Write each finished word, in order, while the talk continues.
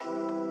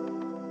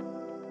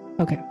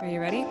Okay. Are you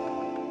ready?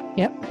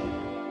 Yep.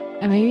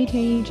 I'm Amy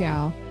Tianyi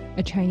Zhao,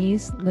 a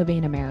Chinese living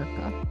in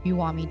America. Do you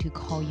want me to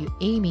call you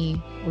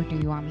Amy or do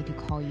you want me to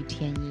call you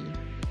Tianyi?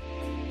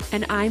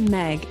 And I'm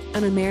Meg,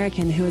 an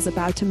American who is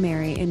about to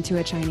marry into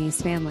a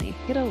Chinese family.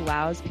 It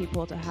allows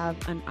people to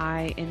have an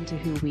eye into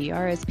who we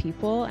are as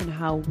people and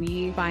how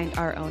we find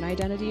our own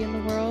identity in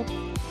the world.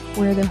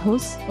 We're the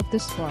hosts of The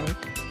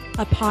Spark,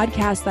 A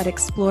podcast that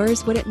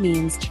explores what it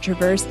means to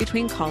traverse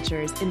between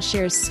cultures and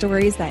shares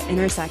stories that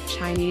intersect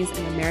Chinese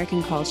and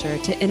American culture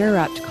to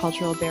interrupt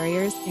cultural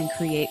barriers and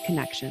create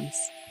connections.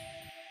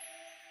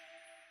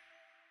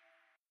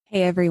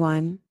 Hey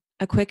everyone,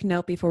 a quick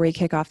note before we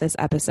kick off this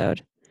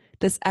episode.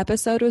 This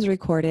episode was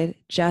recorded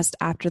just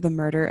after the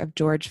murder of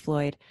George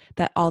Floyd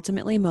that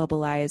ultimately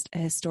mobilized a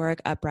historic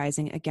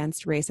uprising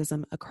against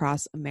racism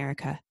across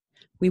America.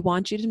 We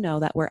want you to know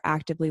that we're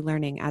actively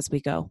learning as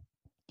we go.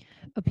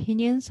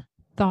 Opinions,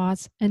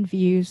 thoughts, and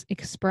views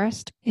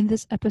expressed in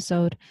this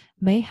episode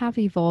may have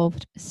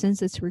evolved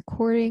since its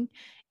recording,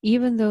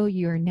 even though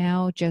you're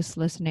now just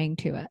listening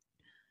to it.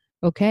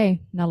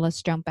 Okay, now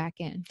let's jump back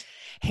in.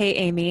 Hey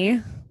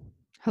Amy.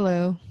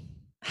 Hello.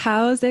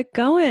 How's it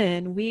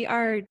going? We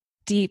are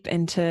deep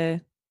into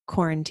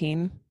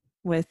quarantine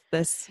with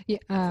this,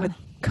 with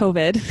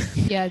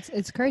COVID. Yeah,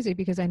 it's crazy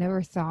because I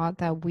never thought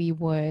that we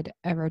would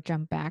ever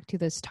jump back to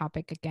this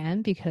topic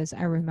again, because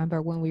I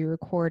remember when we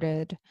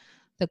recorded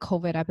the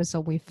COVID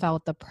episode, we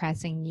felt the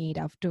pressing need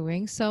of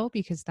doing so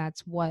because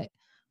that's what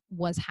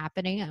was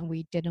happening and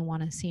we didn't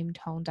want to seem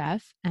tone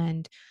deaf.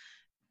 And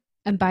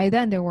by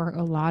then there were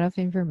a lot of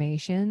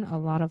information, a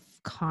lot of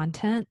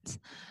content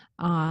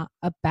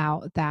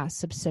about that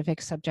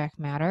specific subject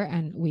matter,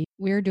 and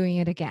we're doing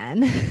it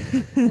again.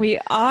 We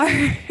are.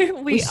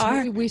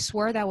 We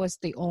swore that was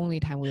the only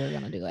time we were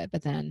going to do it,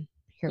 but then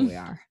here we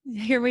are.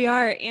 Here we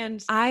are.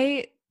 And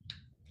I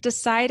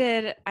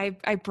decided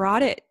I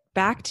brought it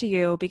back to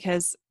you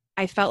because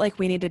I felt like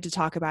we needed to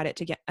talk about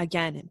it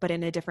again, but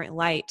in a different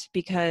light,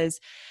 because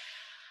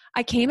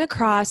I came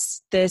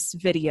across this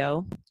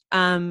video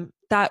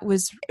that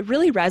was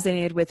really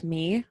resonated with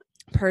me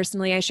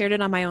personally. I shared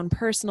it on my own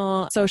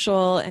personal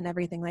social and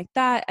everything like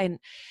that. And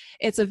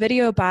it's a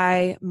video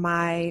by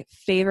my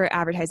favorite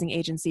advertising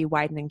agency,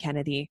 Wyden &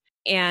 Kennedy.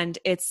 And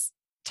its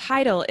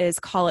title is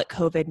Call It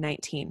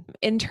COVID-19.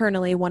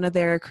 Internally, one of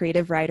their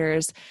creative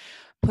writers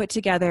put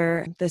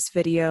together this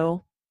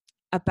video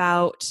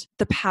about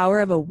the power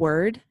of a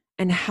word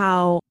and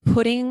how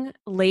putting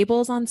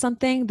labels on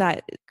something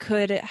that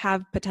could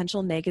have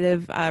potential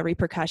negative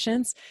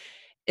repercussions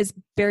is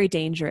very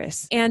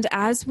dangerous. And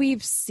as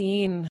we've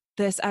seen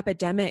this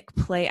epidemic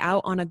play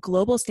out on a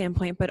global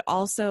standpoint, but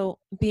also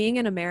being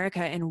in America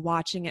and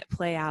watching it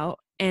play out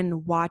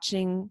and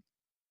watching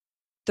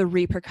the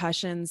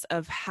repercussions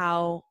of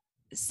how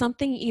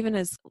something even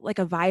as like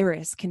a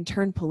virus can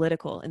turn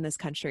political in this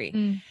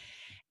country.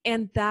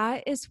 And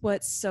that is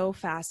what's so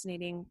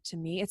fascinating to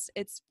me.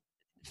 It's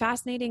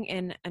fascinating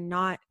in a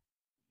not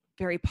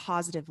very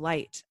positive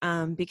light,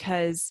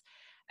 because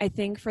I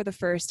think for the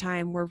first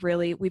time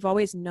we've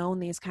always known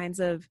these kinds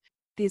of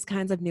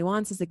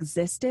nuances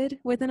existed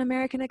within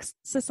American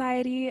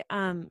society.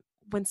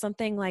 When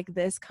something like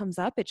this comes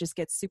up, it just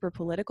gets super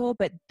political,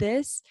 but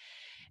this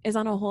is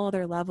on a whole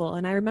other level.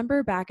 And I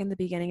remember back in the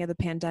beginning of the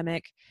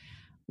pandemic,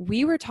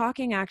 we were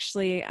talking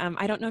actually,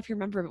 I don't know if you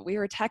remember, but we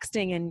were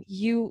texting and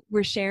you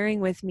were sharing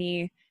with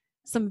me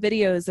some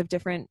videos of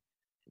different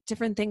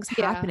things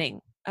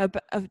happening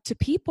to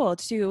people,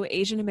 to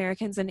Asian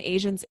Americans and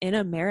Asians in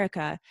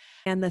America,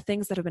 and the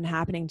things that have been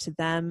happening to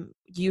them.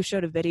 You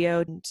showed a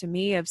video to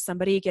me of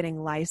somebody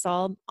getting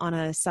Lysol on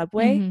a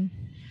subway. Mm-hmm.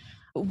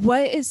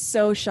 What is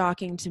so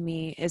shocking to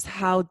me is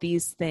how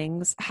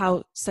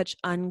such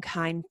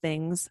unkind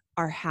things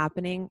are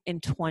happening in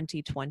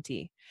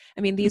 2020.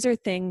 I mean, these are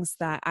things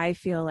that I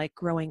feel like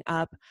growing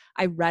up,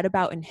 I read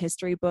about in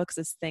history books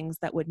as things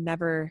that would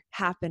never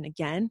happen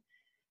again,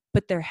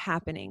 but they're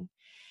happening.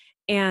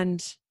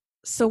 And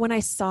so when I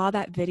saw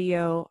that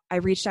video, I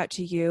reached out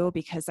to you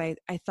because I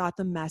thought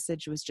the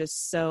message was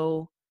just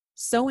so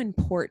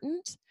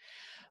important.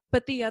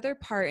 But the other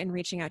part in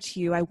reaching out to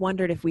you, I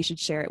wondered if we should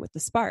share it with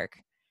the Spark.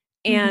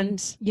 And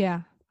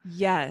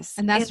yes.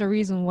 And that's the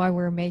reason why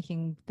we're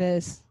making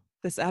this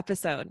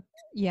episode.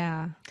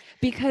 Yeah.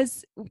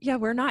 Because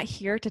we're not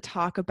here to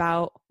talk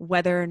about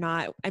whether or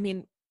not, I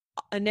mean,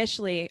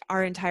 initially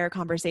our entire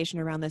conversation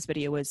around this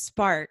video was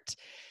sparked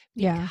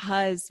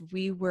because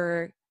we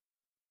were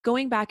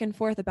going back and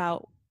forth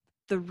about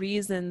the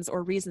reasons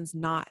or reasons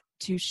not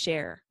to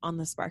share on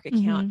the Spark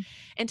account.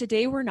 Mm-hmm. And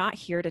today we're not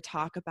here to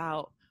talk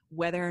about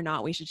whether or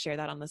not we should share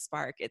that on the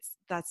Spark.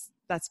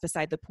 That's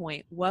beside the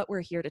point. What we're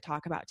here to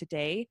talk about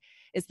today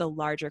is the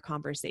larger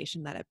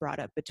conversation that it brought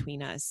up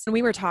between us. When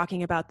we were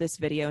talking about this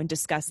video and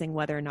discussing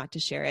whether or not to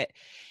share it,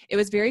 it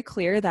was very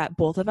clear that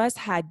both of us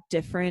had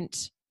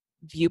different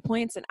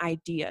viewpoints and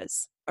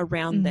ideas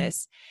around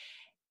this,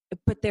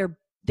 but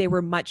they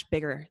were much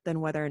bigger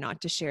than whether or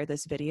not to share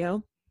this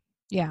video.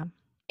 Yeah.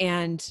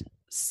 And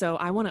so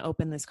I want to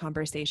open this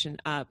conversation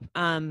up.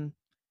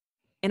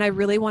 And I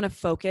really want to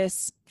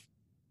focus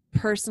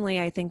personally,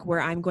 I think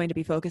where I'm going to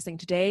be focusing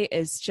today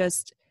is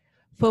just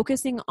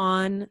focusing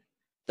on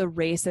the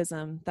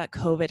racism that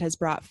COVID has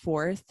brought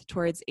forth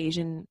towards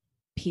Asian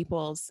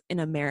peoples in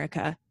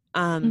America.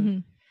 Mm-hmm.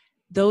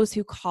 Those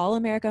who call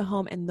America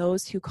home and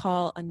those who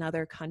call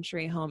another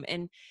country home.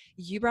 And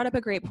you brought up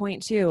a great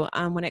point too,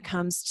 when it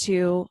comes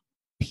to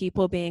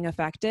people being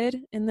affected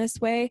in this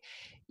way.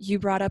 You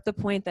brought up the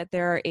point that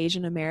there are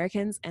Asian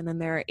Americans and then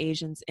there are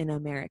Asians in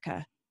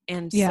America.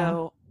 And Yeah.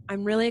 so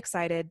I'm really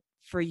excited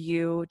for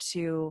you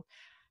to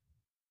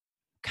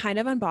kind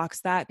of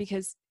unbox that,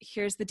 because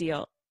here's the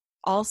deal.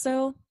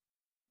 Also,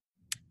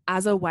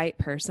 as a white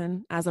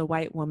person, as a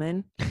white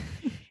woman,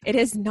 it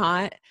is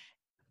not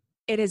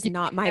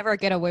my Never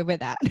get away with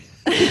that.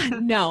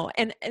 no,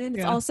 and it's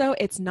Yeah. also,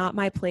 it's not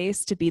my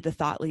place to be the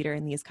thought leader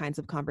in these kinds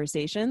of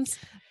conversations,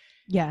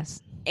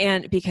 Yes.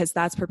 and because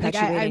that's Like I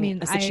perpetuating mean,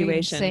 a I'm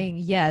situation. saying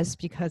yes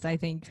because I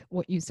think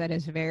what you said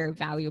is very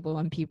valuable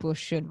and people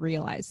should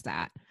realize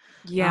that.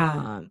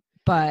 Yeah,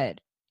 But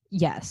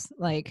yes,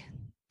 like,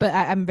 but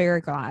I'm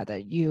very glad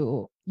that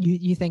you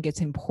think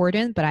it's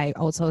important, but I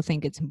also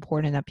think it's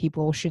important that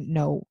people should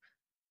know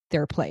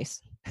their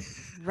place.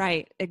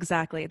 right,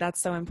 exactly. That's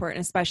so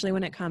important, especially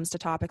when it comes to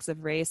topics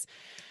of race.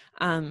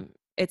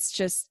 It's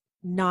just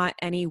not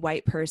any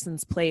white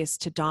person's place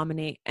to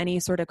dominate any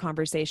sort of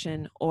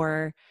conversation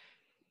or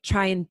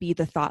try and be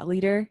the thought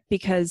leader,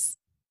 because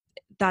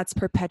that's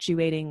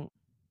perpetuating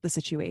the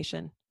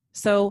situation.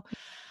 So,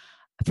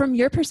 from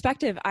your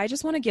perspective, I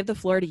just want to give the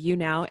floor to you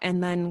now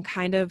and then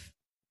kind of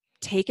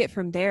take it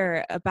from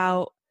there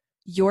about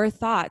your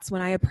thoughts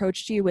when I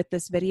approached you with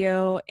this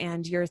video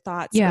and your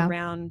thoughts Yeah.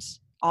 around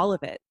all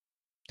of it.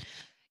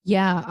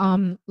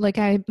 Yeah. Like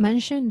I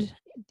mentioned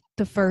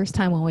the first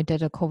time when we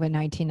did a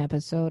COVID-19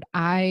 episode,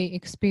 I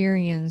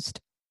experienced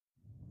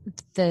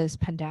this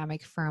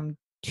pandemic from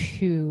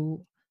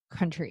two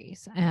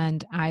countries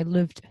and I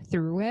lived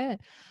through it,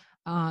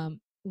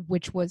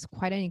 which was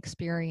quite an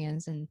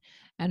experience. And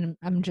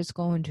I'm just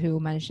going to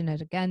mention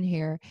it again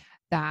here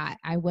that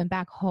I went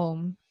back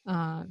home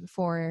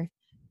for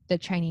the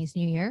Chinese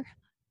New Year,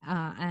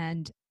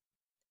 and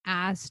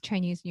as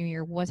Chinese New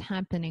Year was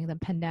happening, the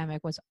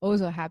pandemic was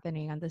also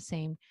happening at the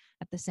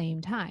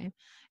same time,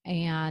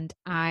 and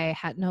I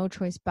had no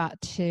choice but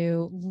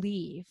to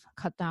leave,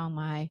 cut down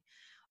my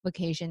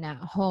vacation at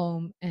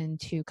home, and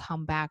to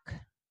come back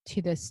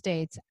to the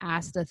States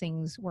as the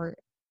things were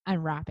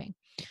unwrapping.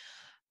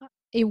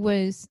 It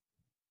was,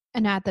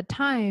 and at the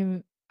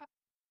time,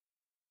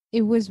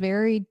 it was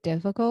very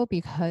difficult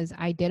because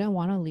I didn't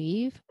want to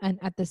leave, and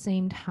at the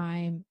same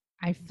time,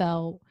 I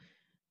felt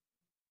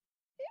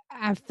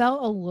I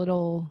felt a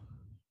little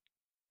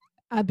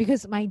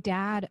because my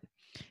dad,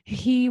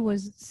 he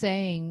was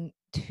saying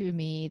to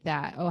me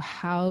that, oh,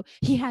 how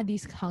he had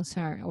these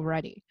concern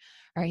already,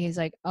 right? He's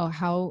like, oh,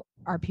 how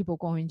are people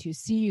going to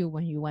see you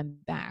when you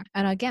went back?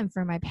 And again,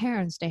 for my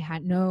parents, they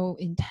had no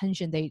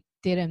intention. They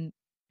didn't,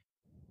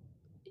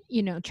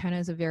 China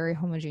is a very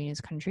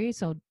homogeneous country,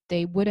 so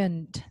they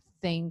wouldn't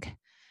think,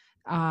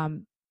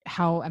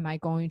 how am I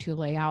going to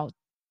lay out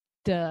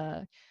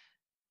the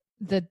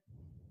the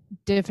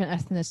different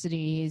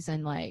ethnicities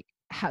and like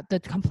how the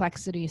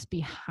complexities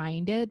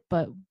behind it.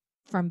 But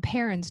from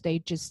parents, they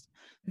just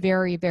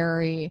very,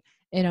 very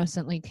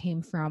innocently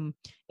came from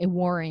a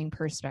worrying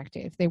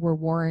perspective. They were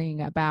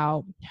worrying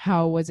about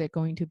how was it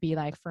going to be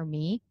like for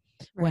me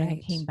when I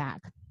Right. came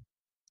back.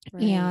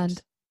 Right.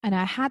 And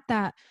I had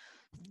that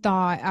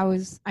thought.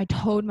 I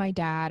told my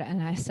dad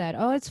and I said,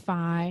 oh, it's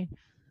fine.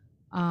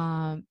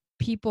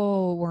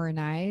 People were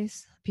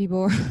nice.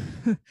 People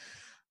were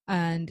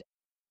and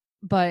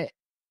but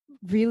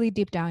really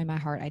deep down in my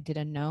heart I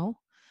didn't know,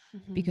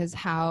 Mm-hmm.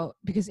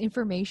 because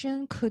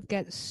information could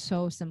get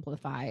so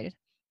simplified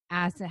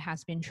as it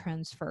has been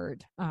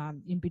transferred,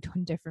 in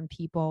between different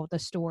people. The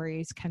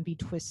stories can be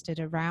twisted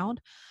around,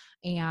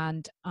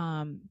 and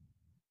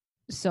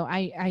so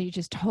I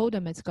just told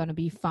him it's going to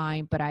be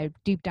fine, but I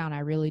deep down I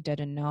really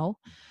didn't know.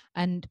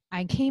 And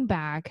I came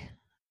back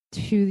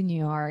to New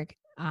York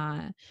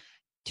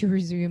to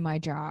resume my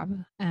job,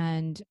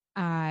 and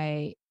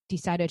I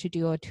decided to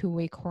do a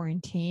 2-week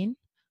quarantine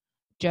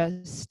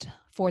just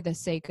for the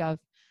sake of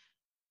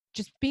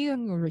just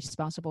being a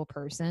responsible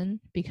person,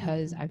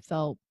 because Mm-hmm. I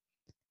felt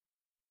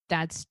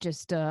that's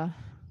just a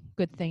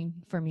good thing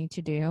for me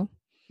to do.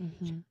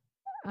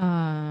 Mm-hmm.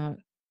 Uh,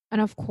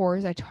 and of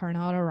course, I turned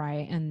out all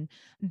right. And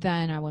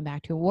then I went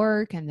back to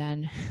work, and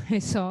then I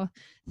saw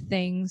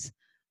things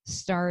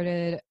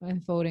started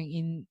unfolding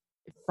in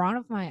front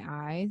of my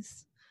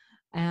eyes.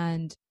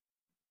 And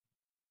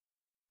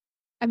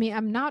I mean,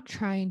 I'm not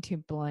trying to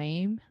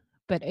blame,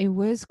 but it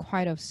was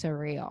quite of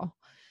surreal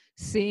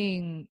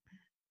seeing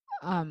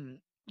um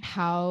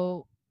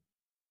how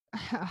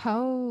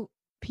how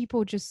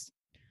people just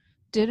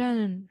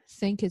didn't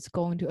think it's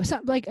going to, it's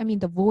not like, I mean,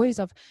 the voice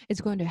of it's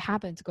going to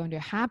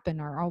happen,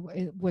 or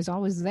it was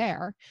always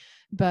there,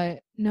 but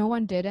no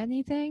one did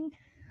anything.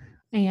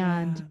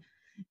 And Yeah.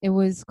 it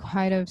was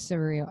quite a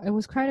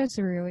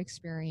surreal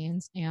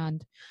experience.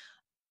 And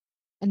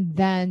And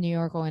then New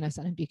York all of a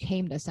sudden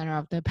became the center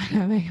of the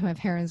pandemic. My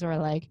parents were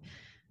like,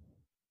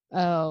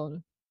 oh,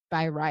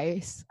 buy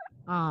rice.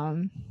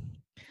 Um,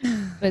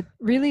 but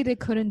really they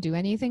couldn't do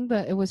anything.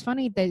 But it was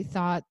funny. They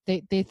thought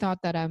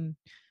that I'm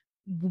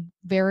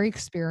very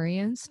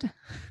experienced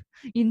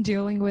in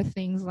dealing with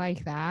things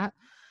like that.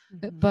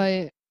 Mm-hmm.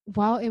 But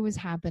while it was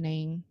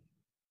happening,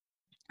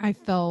 I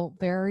felt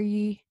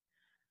very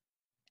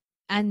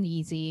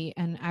uneasy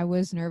and I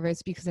was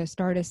nervous because I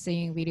started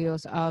seeing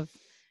videos of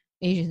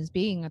Asians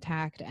being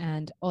attacked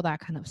and all that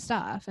kind of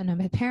stuff. And then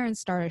my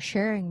parents started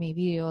sharing me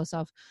videos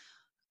of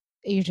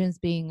Asians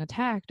being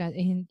attacked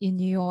in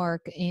New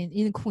York,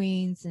 in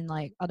Queens, and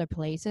like other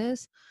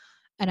places.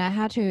 And I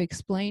had to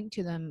explain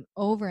to them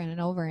over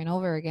and over and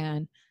over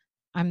again,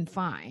 I'm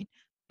fine,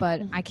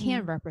 but I Mm-hmm.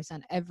 can't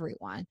represent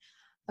everyone.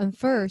 And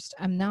first,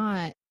 I'm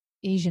not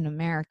Asian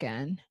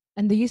American.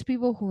 And these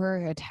people who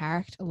were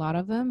attacked, a lot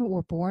of them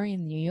were born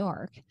in New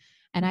York.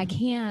 And I Mm-hmm.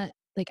 can't,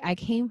 like, I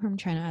came from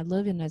China, I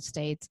live in the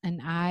States,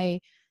 and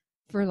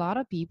for a lot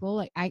of people,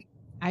 like,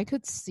 I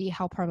could see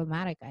how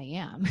problematic I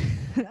am.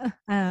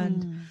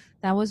 And Mm.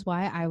 that was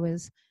why I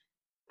was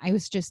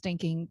just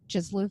thinking,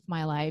 just live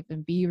my life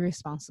and be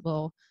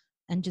responsible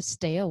and just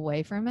stay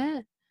away from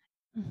it.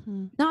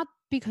 Mm-hmm. Not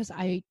because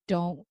I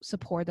don't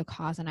support the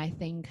cause and I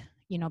think,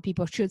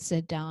 people should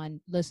sit down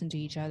and listen to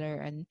each other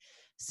and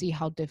see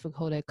how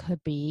difficult it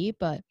could be,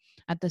 but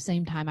at the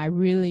same time I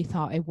really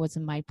thought it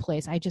wasn't my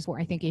place. I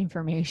think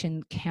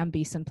information can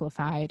be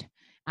simplified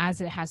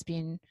as it has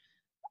been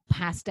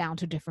passed down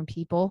to different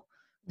people.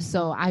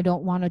 So Mm-hmm. I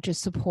don't want to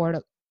just support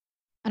it.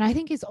 And I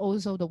think it's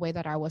also the way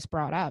that I was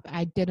brought up.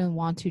 I didn't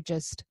want to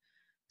just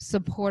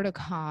support a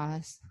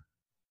cause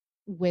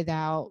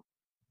without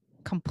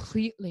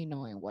completely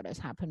knowing what is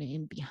happening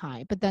in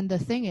behind. But then the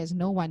thing is,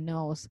 no one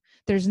knows.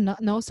 There's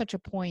no such a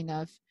point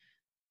of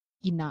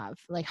enough.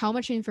 Like, how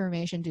much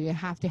information do you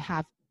have to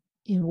have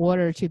in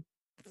order to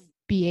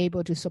be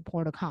able to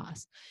support a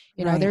cause?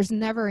 Right. There's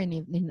never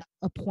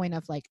a point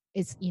of like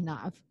it's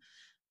enough.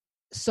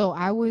 So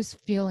I was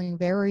feeling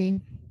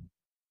very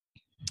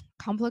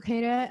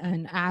complicated,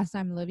 and as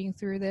I'm living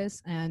through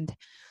this, and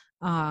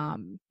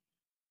um,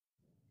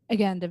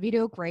 again, the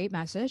video, great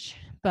message,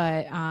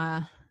 but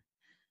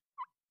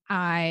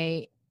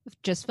I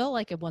just felt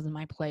like it wasn't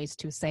my place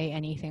to say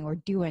anything or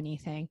do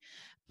anything.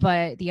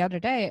 But the other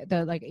day,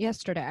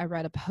 yesterday, I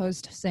read a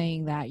post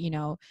saying that,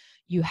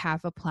 you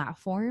have a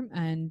platform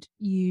and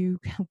you,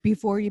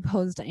 before you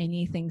post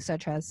anything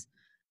such as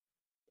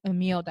a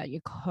meal that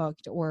you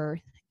cooked or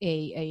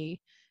a,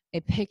 a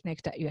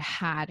picnic that you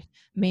had,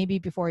 maybe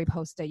before you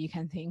post it, you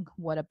can think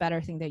what a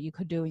better thing that you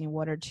could do in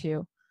order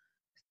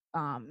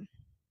um,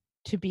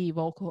 to be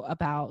vocal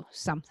about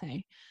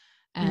something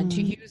and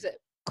to Mm. use it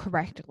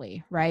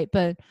correctly, right?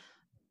 But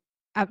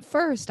at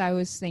first I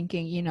was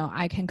thinking,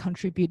 I can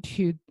contribute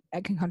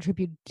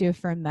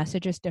different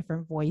messages,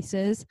 different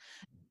voices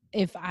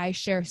if I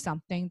share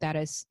something that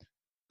is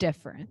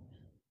different.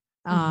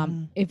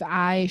 Mm-hmm.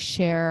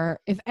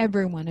 If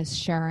everyone is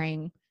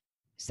sharing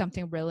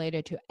something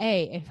related to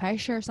A, if I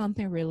share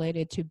something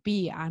related to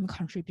B, I'm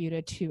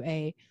contributing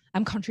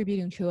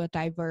to a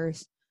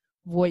diverse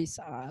voice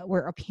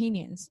or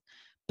opinions.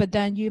 But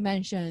then you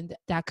mentioned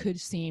that could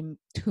seem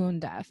tone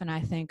deaf, and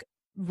I think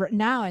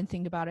now and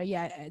think about it,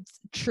 yeah, it's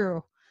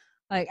true.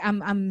 Like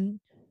I'm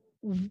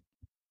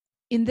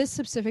in this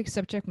specific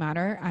subject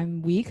matter,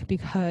 I'm weak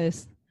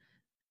because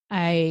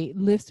I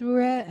lived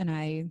through it, and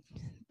I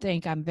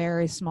think I'm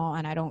very small,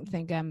 and I don't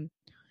think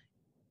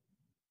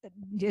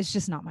it's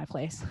just not my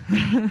place.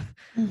 I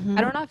Mm-hmm.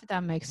 don't know if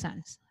that makes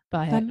sense,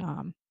 but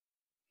That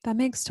that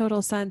makes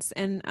total sense.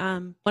 And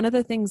one of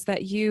the things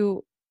that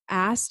you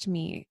asked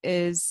me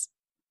is,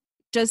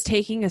 does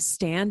taking a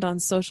stand on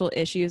social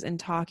issues and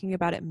talking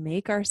about it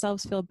make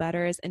ourselves feel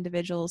better as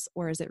individuals,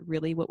 or is it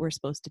really what we're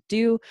supposed to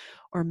do,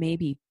 or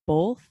maybe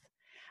both?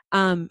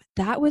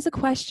 That was a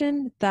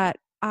question that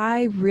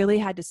I really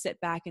had to sit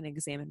back and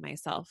examine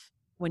myself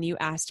when you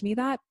asked me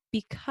that,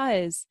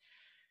 because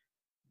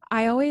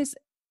I always,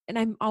 and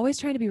I'm always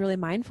trying to be really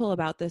mindful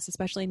about this,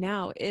 especially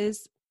now,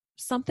 is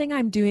something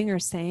I'm doing or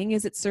saying,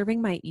 is it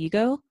serving my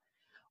ego,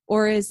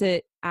 or is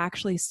it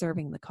actually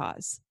serving the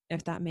cause,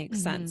 if that makes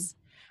mm-hmm. sense?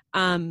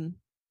 Um,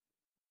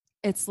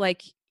 it's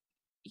like,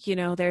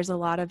 there's a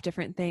lot of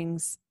different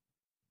things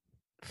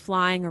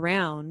flying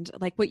around,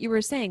 like what you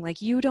were saying,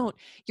 like you're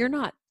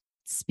not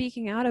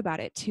speaking out about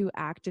it too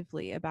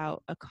actively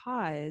about a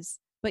cause,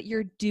 but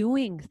you're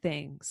doing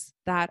things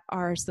that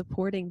are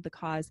supporting the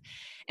cause.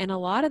 And a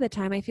lot of the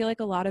time, I feel like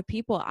a lot of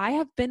people, I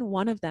have been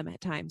one of them at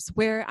times,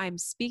 where I'm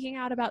speaking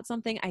out about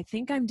something, I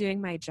think I'm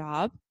doing my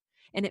job,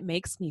 and it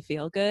makes me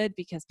feel good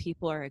because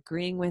people are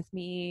agreeing with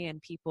me,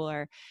 and people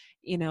are,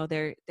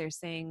 they're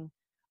saying,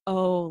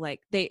 oh,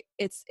 like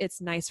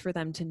it's nice for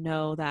them to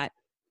know that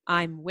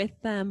I'm with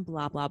them,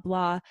 blah, blah,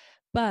 blah.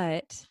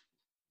 But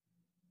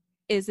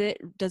does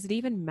it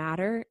even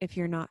matter if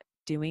you're not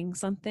doing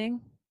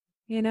something?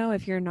 You know,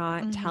 if you're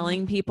not Mm-hmm.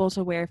 telling people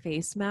to wear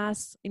face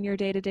masks in your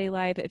day-to-day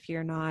life, if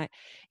you're not,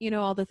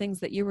 all the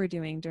things that you were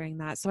doing during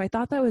that. So I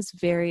thought that was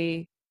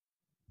very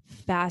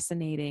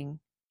fascinating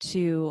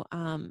to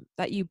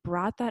that you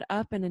brought that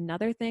up. And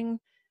another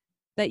thing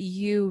that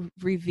you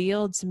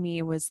revealed to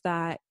me was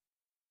that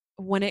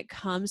when it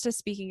comes to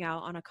speaking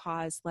out on a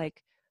cause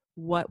like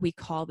what we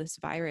call this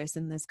virus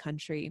in this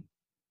country,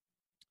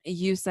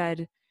 you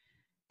said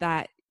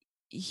that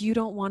you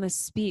don't want to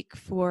speak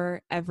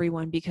for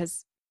everyone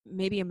because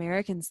maybe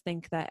Americans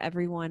think that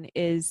everyone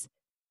is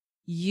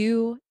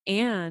you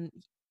and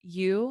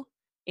you,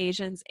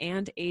 Asians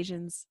and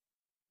Asian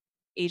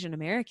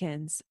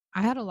Americans.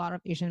 I had a lot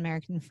of Asian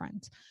American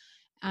friends,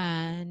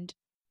 and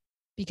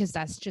because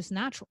that's just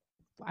natural.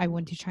 I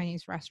went to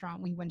Chinese restaurant.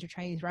 We went to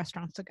Chinese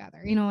restaurants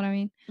together. You know what I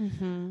mean?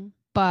 Mm-hmm.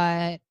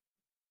 But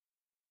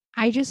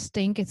I just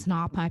think it's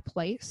not my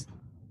place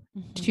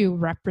Mm-hmm. to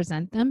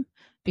represent them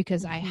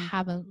because I Mm-hmm.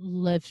 haven't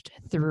lived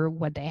through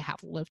what they have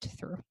lived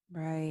through.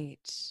 Right.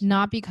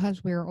 Not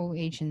because we're all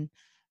Asian,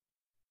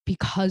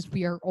 because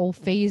we are all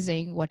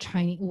facing what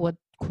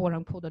quote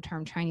unquote the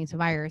term Chinese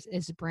virus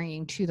is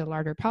bringing to the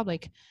larger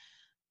public.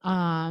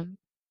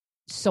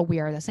 So we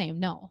are the same.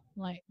 No,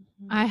 like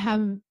Mm-hmm. I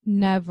have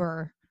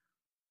never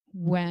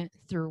went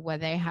through what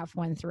they have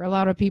went through. A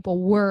lot of people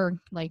were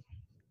like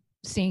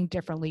seeing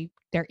differently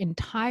their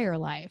entire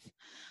life,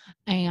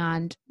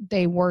 and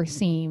they were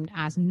seen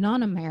as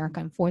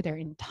non-American for their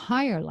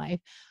entire life.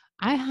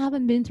 I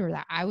haven't been through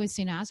that. I was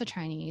seen as a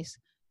Chinese,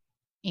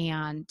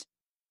 and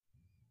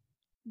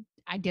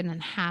I didn't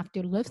have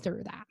to live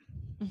through that.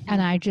 Mm-hmm.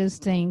 And I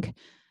just think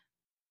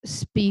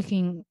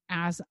speaking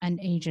as an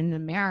Asian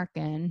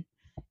American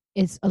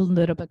is a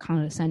little bit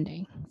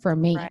condescending for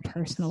me Right.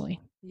 personally.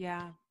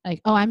 Yeah.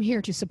 Like, oh, I'm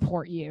here to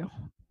support you.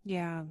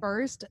 Yeah.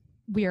 First,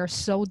 we are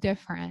so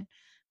different.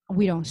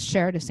 We don't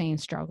share the same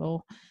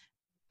struggle,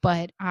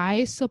 but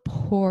I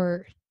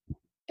support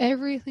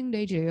everything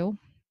they do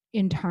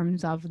in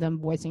terms of them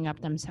voicing up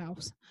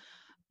themselves.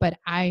 But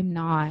I'm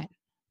not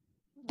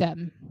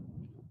them.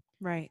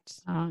 Right.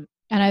 And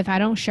if I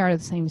don't share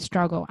the same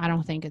struggle, I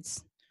don't think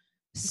It's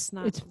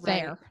not it's right.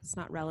 fair. It's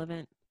not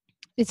relevant.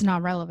 It's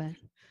not relevant,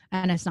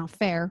 and it's not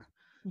fair.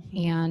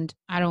 Mm-hmm. And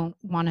I don't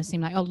want to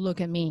seem like, oh, look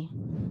at me,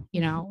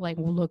 like,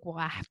 well, look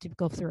what I have to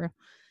go through.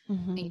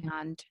 Mm-hmm.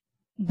 And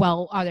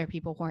well, other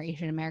people who are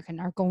Asian American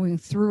are going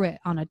through it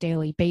on a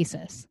daily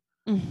basis.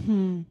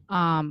 Mm-hmm.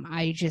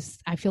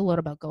 I feel a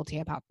little bit guilty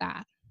about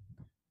that.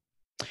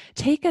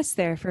 Take us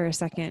there for a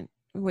second.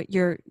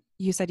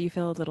 You said you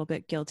feel a little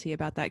bit guilty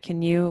about that.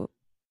 Can you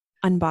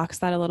unbox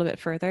that a little bit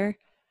further?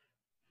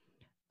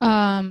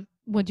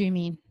 What do you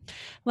mean?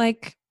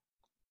 Like,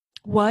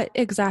 what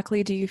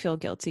exactly do you feel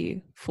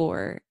guilty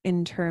for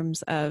in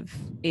terms of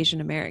Asian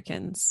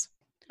Americans?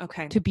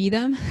 Okay. To be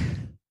them?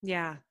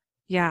 Yeah.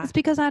 Yeah. It's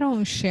because I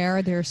don't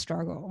share their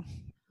struggle.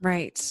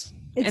 Right.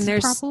 And It's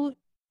there's probably,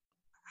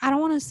 I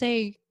don't want to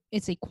say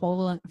it's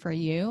equivalent for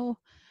you,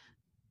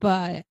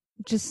 but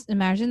just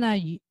imagine that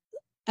I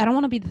don't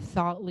want to be the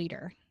thought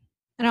leader.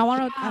 And I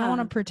don't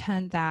want to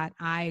pretend that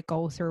I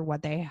go through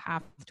what they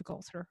have to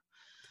go through.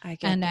 I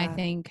get And I that.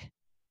 think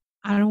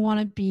I don't want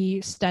to be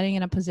studying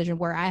in a position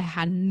where I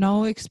had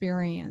no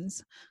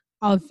experience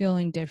of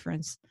feeling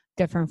different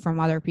from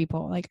other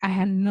people. Like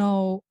I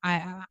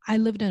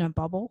lived in a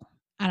bubble,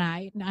 and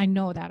I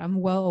know that. I'm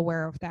well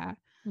aware of that.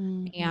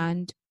 Mm-hmm.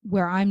 And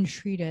where I'm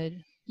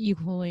treated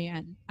equally,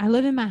 and I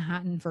live in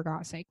Manhattan, for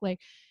God's sake,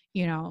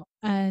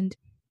 and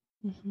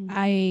Mm-hmm.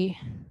 I,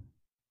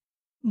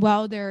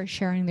 while they're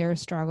sharing their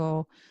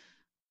struggle,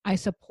 I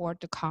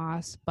support the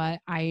cause, but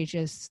I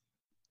just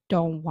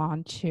don't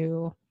want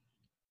to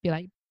be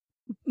like,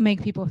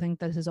 make people think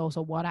this is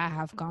also what I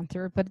have gone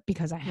through, but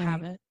because I Right.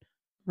 haven't.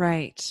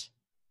 Right.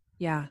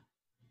 Yeah.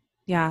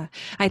 Yeah.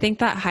 I think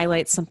that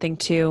highlights something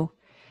too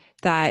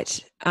that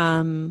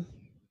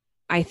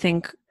I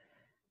think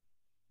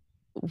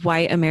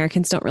white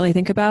Americans don't really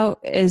think about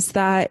is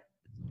that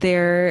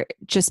they're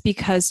just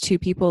because two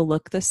people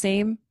look the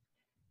same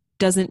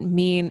doesn't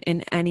mean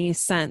in any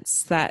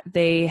sense that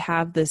they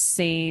have the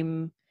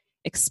same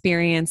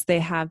experience, they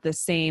have the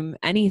same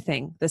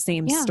anything, the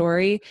same Yeah.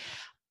 story.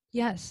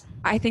 Yes.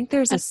 I think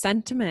there's a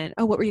sentiment.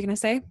 Oh, what were you going to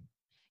say?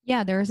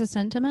 Yeah, there is a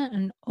sentiment.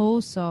 And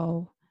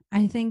also,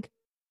 I think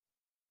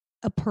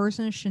a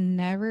person should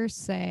never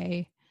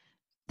say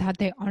that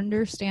they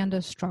understand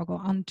the struggle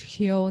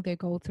until they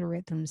go through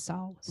it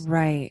themselves.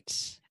 Right.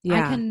 I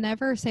Yeah. can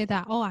never say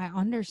that, oh, I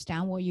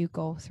understand what you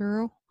go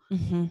through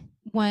Mm-hmm.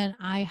 when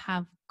I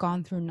have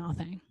gone through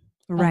nothing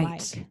Right.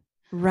 alike.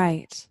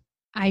 Right.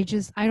 I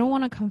don't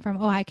want to come from,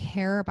 oh, I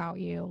care about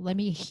you. Let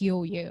me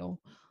heal you.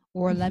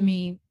 Or let Mm-hmm.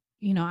 me,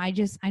 I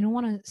don't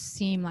want to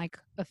seem like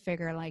a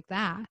figure like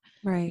that.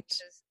 Right.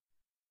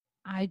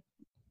 Because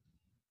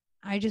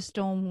I just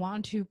don't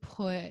want to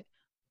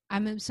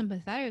I'm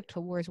sympathetic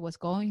towards what's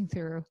going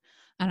through.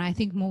 And I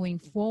think moving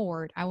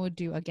forward, I would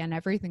do, again,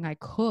 everything I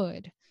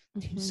could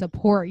to Mm-hmm.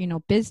 support,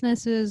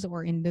 businesses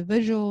or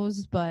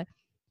individuals. But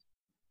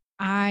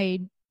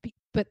I'm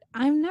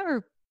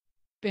never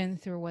been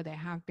through what they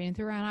have been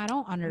through, and I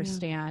don't Yeah.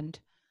 understand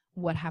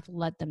what have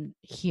led them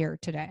here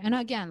today. And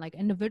again, like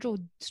individual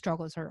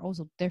struggles are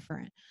also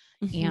different,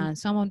 Mm-hmm. and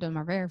some of them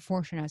are very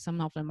fortunate,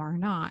 some of them are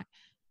not,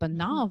 but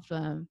none Mm-hmm. of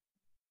them,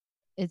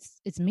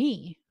 it's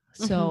me.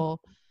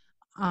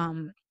 Mm-hmm.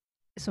 Um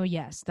so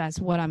yes, that's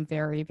what I'm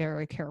very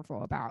very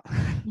careful about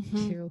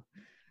Mm-hmm. to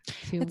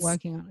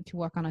It's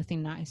work on a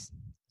thing nice.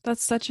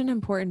 That's such an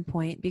important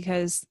point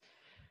because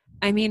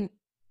I mean,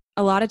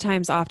 a lot of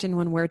times, often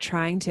when we're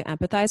trying to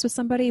empathize with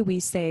somebody, we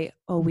say,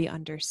 "Oh, we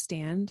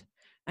understand.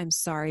 I'm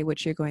sorry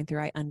what you're going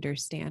through. I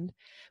understand."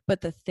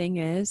 But the thing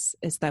is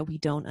that we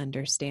don't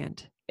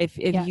understand. If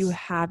you Yes.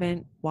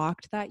 haven't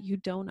walked that, you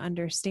don't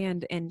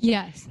understand, and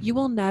Yes. you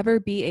will never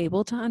be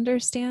able to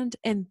understand,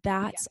 and Yes.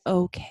 that's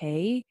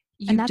okay.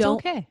 And that's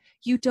okay.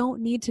 You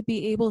don't need to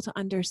be able to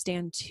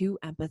understand to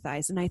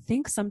empathize. And I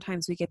think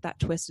sometimes we get that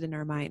twisted in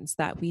our minds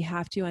that we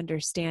have to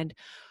understand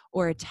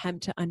or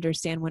attempt to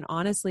understand, when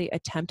honestly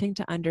attempting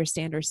to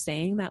understand or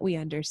saying that we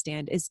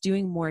understand is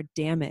doing more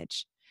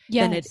damage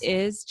than it Yes.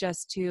 is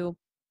just to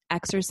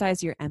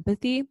exercise your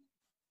empathy.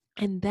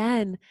 And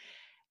then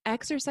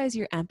exercise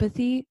your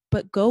empathy,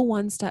 but go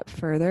one step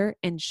further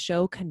and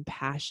show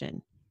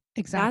compassion.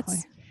 Exactly.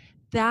 That's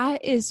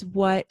that is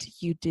what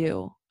you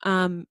do.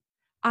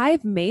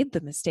 I've made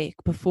the mistake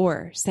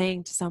before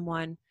saying to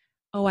someone,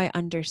 "Oh, I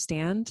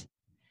understand."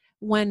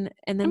 And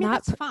I then mean,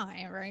 that's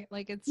fine, right?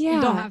 Like, it's, you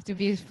don't yeah, have to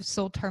be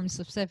so term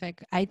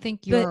specific. I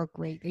think but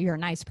you're a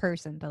nice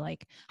person, but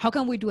like, how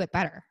can we do it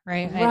better,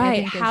 right? I right.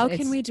 think How can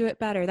it's we do it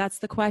better? That's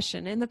the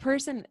question. And the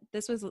person,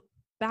 this was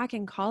back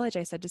in college,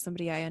 I said to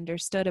somebody I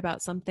understood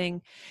about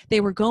something. They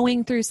were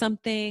going through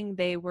something,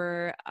 they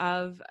were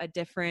of a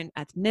different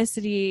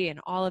ethnicity and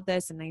all of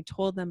this. And I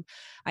told them,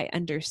 I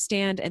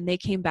understand. And they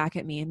came back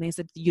at me and they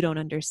said, "You don't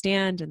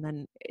understand." And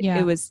then yeah,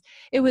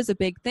 it was a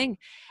big thing.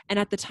 And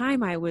at the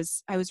time I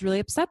was really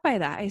upset by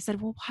that. I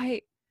said, "Well,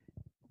 why?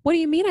 What do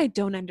you mean I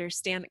don't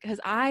understand?" Because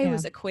I yeah,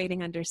 was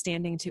equating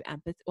understanding to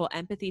empathy, well,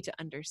 empathy to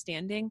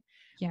understanding,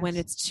 when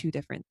yes, it's two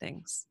different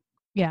things.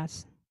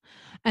 yes.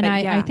 And But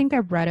I yeah, think I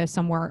read it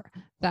somewhere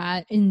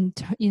that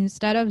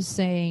instead of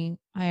saying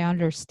I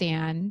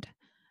understand,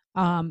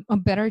 a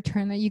better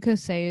term that you could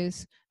say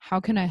is how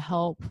can I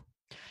help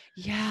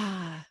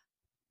yeah,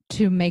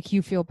 to make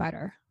you feel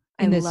better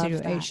I in this love that.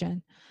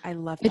 situation. I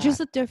love It's that. just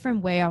a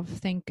different way of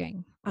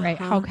thinking, Uh right?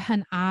 How huh.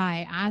 can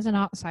I, as an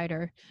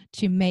outsider,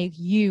 to make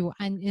you,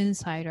 an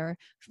insider,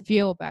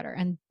 feel better?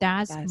 And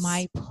that's Yes.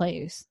 my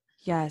place.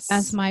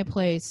 That's Yes. my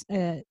place.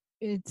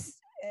 It's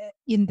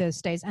in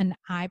these days. And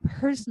I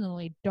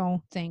personally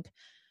don't think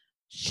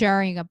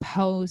sharing a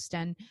post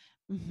and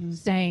Mm-hmm.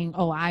 saying,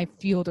 oh, I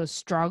feel the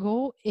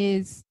struggle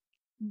is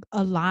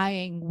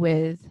aligning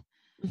with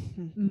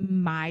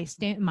Mm-hmm. my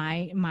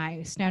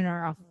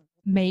standard of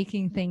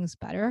making things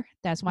better.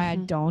 That's why I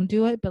Mm-hmm. don't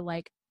do it. But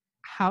like,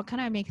 how can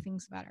I make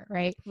things better,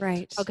 right? How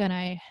Right. can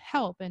I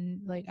help?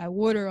 And like, I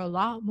order a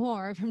lot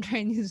more from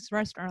Chinese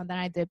restaurant than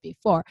I did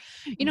before,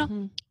 you know,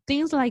 Mm-hmm.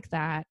 things like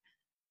that.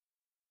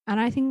 And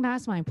I think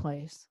that's my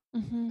place.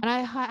 Mm-hmm. And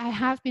I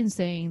have been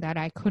saying that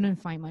I couldn't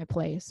find my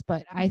place,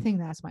 but I Mm-hmm. think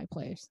that's my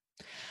place.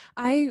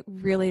 I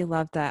really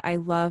love that. I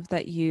love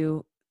that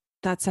you,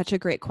 that's such a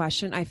great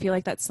question. I feel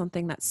like that's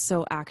something that's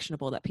so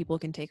actionable that people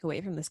can take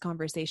away from this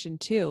conversation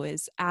too,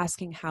 is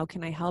asking, how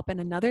can I help? And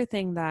another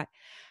thing that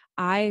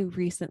I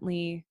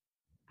recently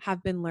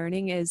have been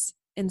learning is,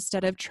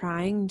 instead of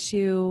trying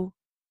to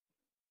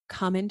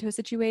come into a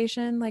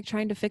situation like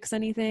trying to fix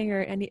anything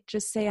or any,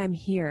 just say, "I'm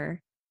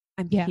here.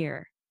 I'm Yeah.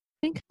 here."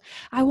 I think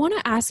I want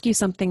to ask you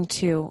something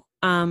too,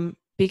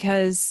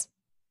 because,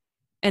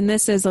 and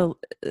this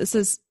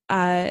is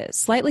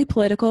slightly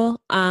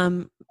political,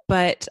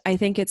 but I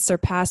think it's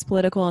surpassed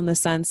political in the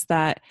sense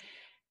that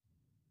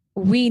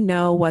we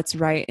know what's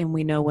right and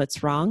we know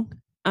what's wrong,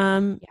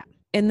 yeah.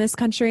 in this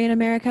country, in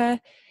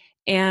America.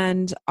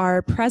 And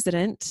our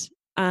president,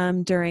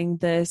 during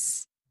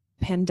this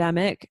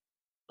pandemic,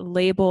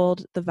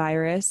 labeled the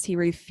virus, he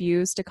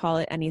refused to call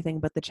it anything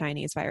but the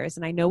Chinese virus.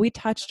 And I know we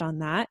touched on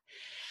that,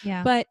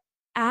 Yeah. but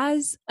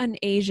as an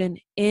Asian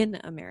in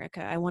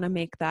America, I want to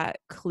make that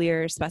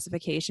clear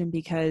specification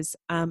because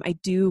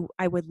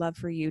I would love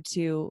for you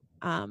to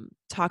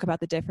talk about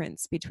the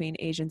difference between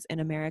Asians in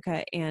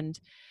America and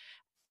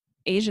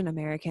Asian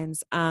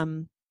Americans.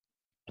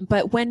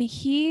 But when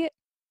he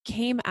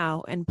came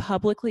out and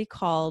publicly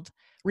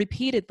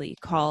repeatedly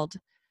called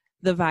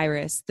the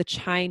virus the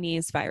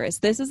Chinese virus,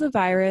 this is a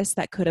virus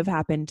that could have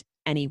happened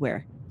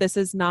anywhere. This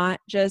is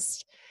not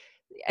just,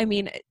 I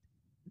mean,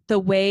 the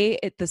way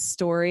the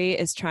story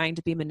is trying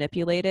to be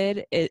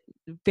manipulated, it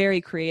very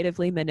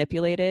creatively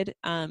manipulated,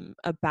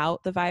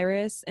 about the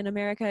virus in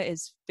America,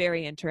 is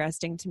very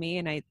interesting to me,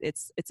 and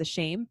it's a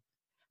shame.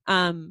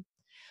 Um,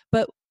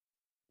 but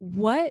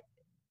what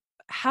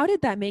how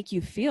did that make you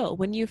feel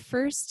when you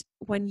first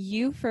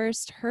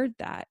heard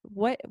that?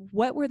 What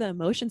were the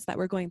emotions that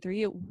were going through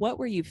you? What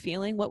were you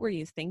feeling? What were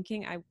you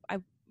thinking?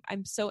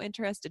 I'm so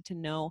interested to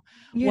know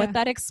what Yeah.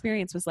 that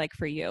experience was like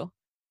for you.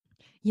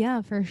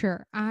 Yeah, for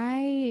sure.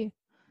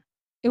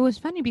 it was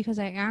funny because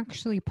I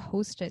actually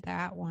posted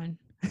that one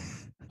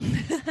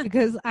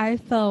because I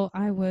felt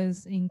I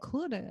was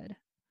included.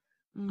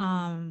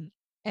 Um,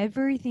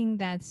 Everything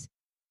that's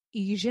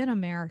Asian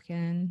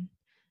American,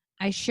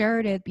 I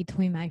shared it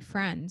between my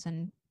friends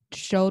and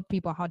showed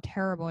people how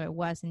terrible it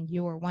was, and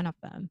you were one of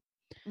them.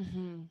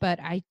 Mm-hmm. But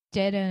I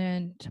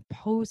didn't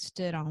post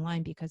it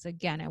online because,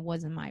 again, it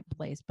wasn't my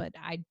place. But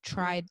I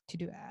tried to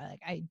do that.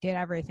 Like, I did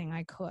everything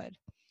I could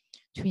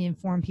to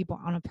inform people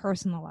on a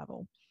personal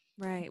level.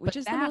 Right, which But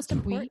is the that most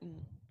tweet,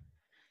 important.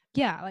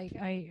 yeah, like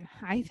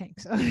I think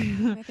so.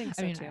 I think I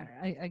so mean,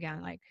 too.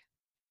 again, like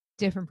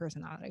different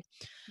personality.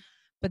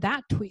 But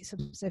that tweet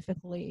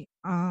specifically,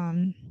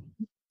 I'm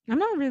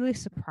not really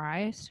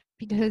surprised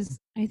because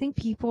I think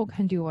people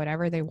can do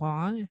whatever they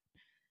want.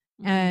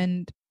 Mm-hmm.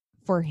 And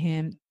for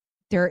him,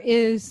 there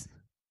is,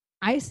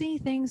 I see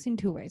things in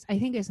two ways. I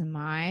think it's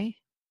my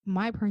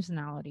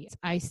personality.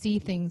 I see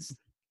things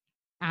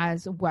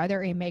as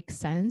whether it makes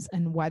sense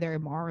and whether it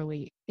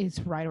morally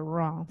is right or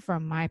wrong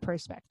from my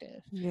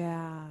perspective.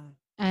 Yeah.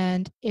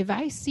 And if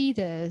I see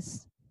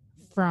this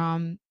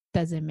from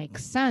does it make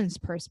sense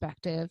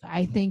perspective,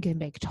 I think it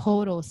makes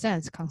total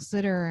sense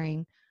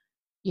considering,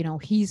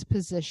 his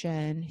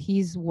position,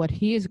 he's what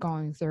he is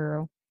going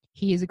through.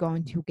 He is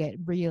going to get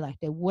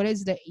reelected. What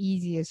is the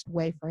easiest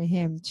way for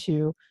him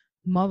to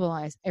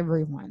mobilize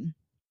everyone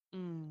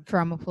Mm.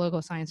 from a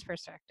political science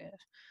perspective,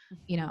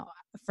 Mm-hmm.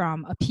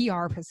 from a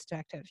PR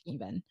perspective,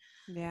 even?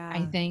 I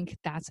Yeah. think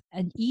that's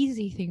an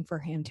easy thing for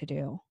him to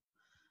do.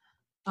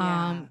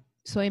 Yeah.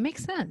 So it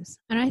makes sense.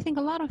 And I think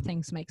a lot of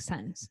things make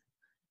sense.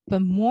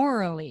 But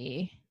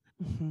morally,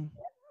 Mm-hmm.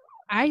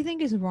 I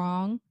think is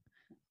wrong.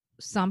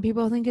 Some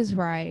people think is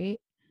right.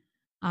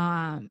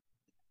 Um,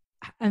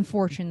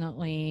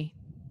 Unfortunately.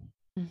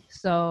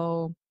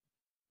 So,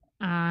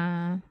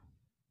 uh,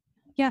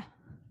 yeah,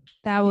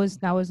 that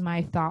was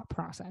my thought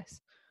process.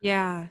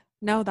 Yeah.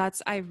 No,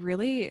 I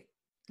really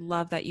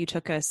love that you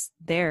took us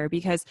there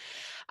because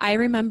I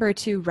remember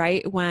too,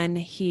 right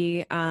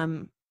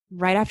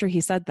after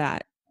he said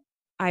that,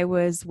 I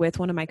was with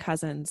one of my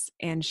cousins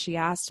and she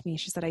asked me,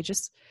 she said,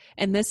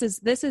 and this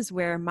is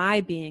where my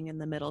being in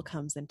the middle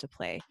comes into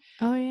play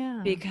Oh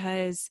yeah.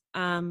 because,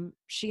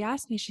 she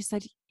asked me, she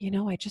said,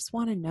 I just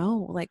want to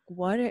know, like,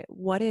 what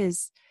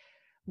is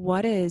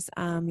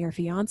your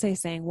fiance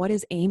saying? What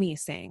is Amy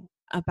saying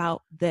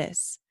about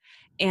this?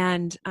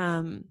 And,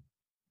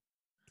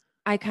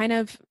 I kind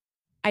of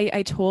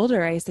I told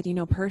her, I said,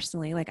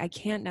 personally, like I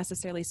can't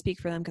necessarily speak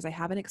for them because I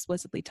haven't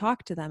explicitly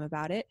talked to them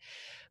about it.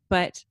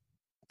 But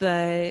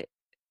the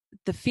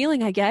the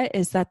feeling I get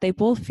is that they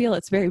both feel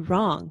it's very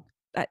wrong,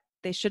 that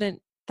that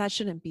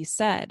shouldn't be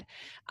said.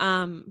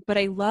 But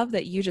I love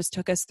that you just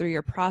took us through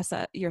your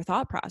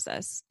thought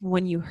process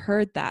when you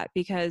heard that,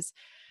 because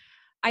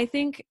I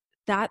think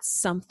that's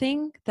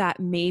something that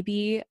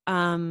maybe,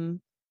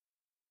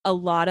 a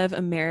lot of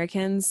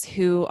Americans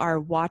who are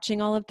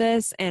watching all of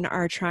this and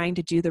are trying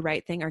to do the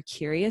right thing are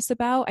curious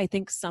about. I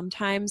think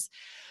sometimes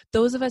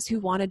those of us who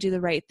want to do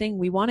the right thing,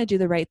 we want to do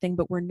the right thing,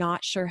 but we're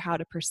not sure how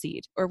to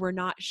proceed, or we're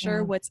not sure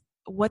Yeah.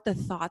 what the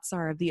thoughts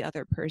are of the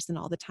other person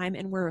all the time,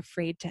 and we're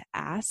afraid to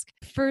ask.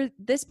 For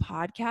this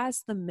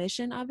podcast, the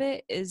mission of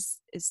it is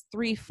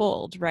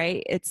threefold,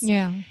 right? It's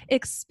Yeah.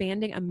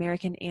 expanding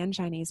American and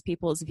Chinese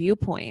people's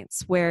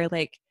viewpoints, where,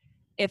 like,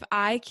 if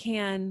I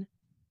can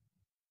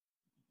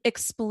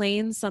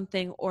explain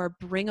something or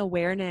bring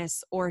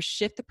awareness or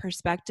shift the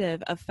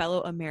perspective of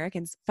fellow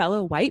Americans,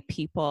 fellow white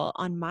people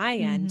on my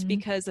end Mm-hmm.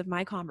 because of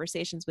my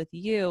conversations with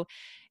you,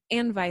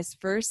 and vice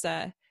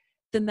versa,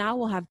 then that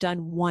will have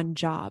done one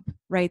job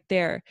right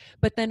there.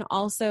 But then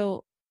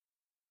also,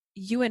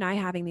 you and I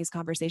having these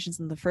conversations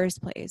in the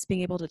first place,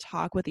 being able to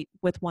talk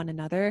with one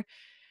another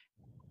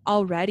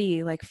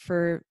already, like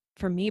for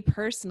me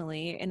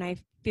personally, and I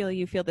feel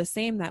you feel the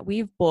same, that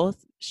we've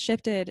both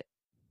shifted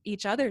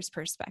each other's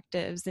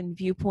perspectives and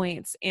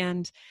viewpoints.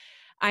 And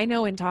I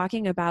know in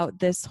talking about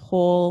this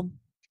whole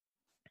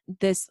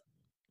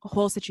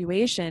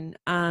situation,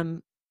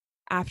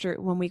 after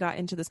when we got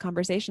into this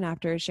conversation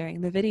after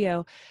sharing the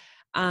video,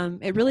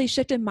 it really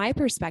shifted my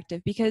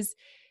perspective because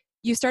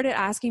you started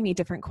asking me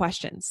different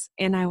questions,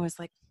 and I was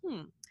like,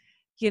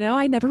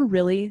 I never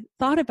really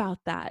thought about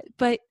that.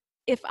 But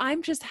if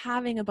I'm just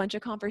having a bunch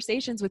of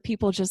conversations with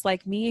people just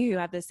like me who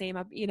have the same,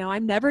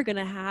 I'm never going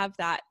to have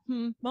that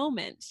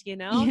moment.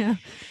 Yeah.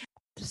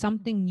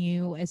 Something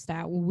new is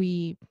that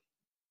we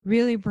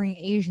really bring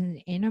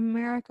Asians in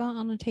America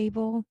on the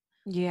table.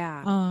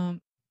 Yeah.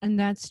 And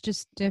that's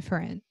just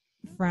different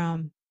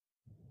from,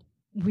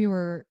 we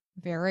were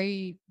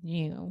very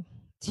new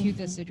to the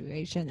Mm-hmm.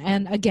 situation.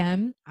 And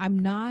again, I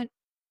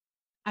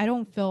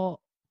don't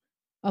feel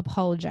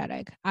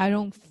apologetic.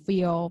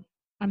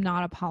 I'm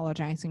not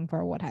apologizing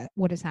for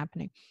what is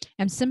happening.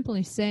 I'm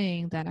simply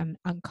saying that I'm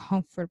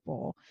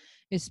uncomfortable,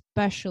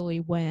 especially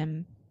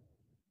when,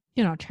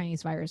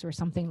 Chinese virus or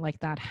something like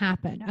that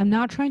happened. I'm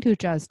not trying to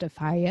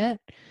justify it,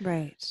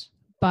 Right.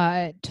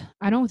 but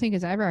I don't think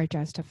it's ever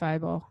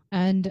justifiable.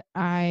 And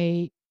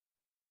I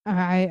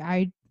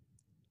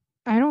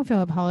I don't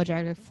feel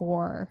apologetic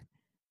for,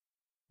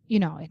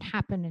 it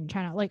happened in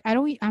China. Like,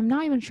 I'm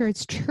not even sure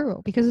it's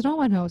true because no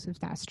one knows if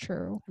that's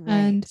true.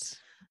 And,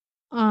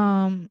 Right.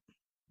 um,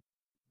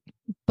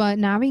 but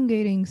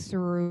navigating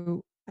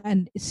through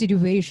a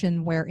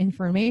situation where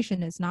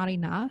information is not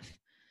enough,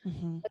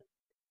 Mm-hmm.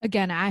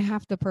 again, I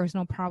have the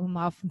personal problem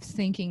of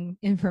thinking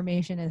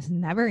information is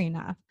never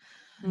enough.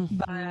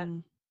 But Mm-hmm.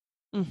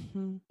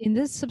 Mm-hmm. in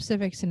this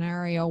specific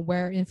scenario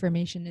where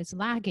information is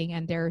lacking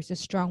and there is a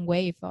strong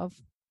wave of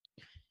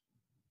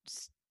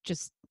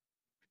just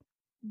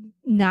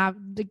not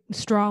the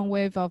strong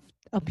wave of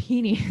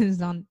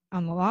opinions on a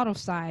lot of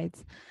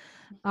sides,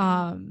 Mm-hmm.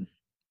 um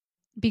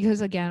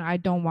because again, I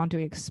don't want to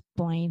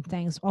explain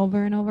things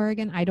over and over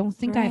again. I don't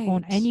think I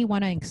own Right.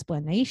 anyone an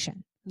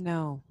explanation.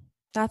 No,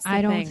 that's the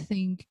I don't thing.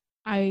 think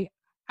I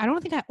I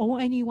don't think I owe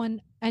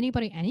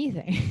anybody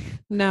anything.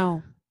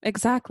 No, So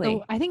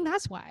exactly. I think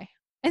that's why.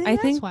 I think I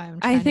that's think, why I'm I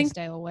trying to think,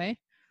 stay away.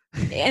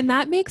 and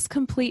that makes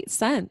complete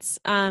sense.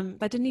 That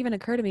didn't even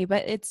occur to me,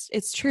 but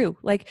it's true.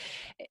 Like,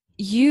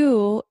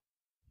 you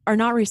are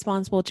not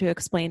responsible to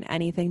explain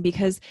anything,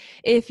 because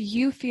if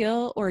you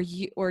feel, or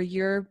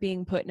you're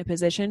being put in a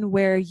position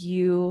where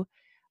you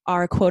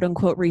are quote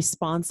unquote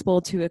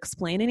responsible to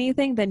explain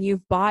anything, then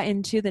you've bought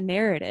into the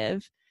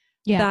narrative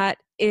Yeah. that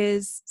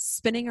is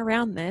spinning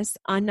around this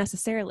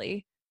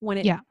unnecessarily when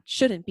it Yeah.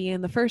 shouldn't be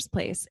in the first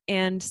place.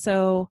 And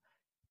so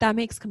that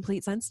makes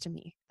complete sense to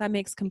me. That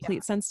makes Yeah.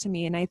 complete sense to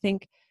me. And I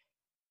think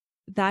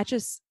that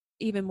just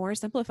even more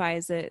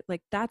simplifies it.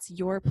 Like, that's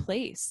your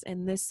place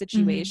in this Mhm.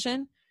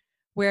 situation.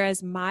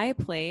 Whereas my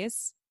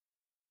place,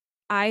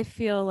 I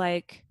feel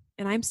like,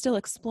 and I'm still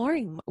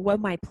exploring what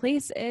my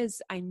place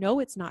is. I know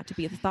it's not to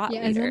be the thought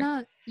Yeah, isn't leader.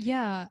 that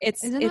yeah,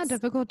 isn't that It's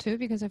difficult too?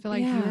 Because I feel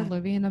like you're yeah.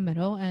 living in the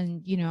middle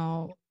and,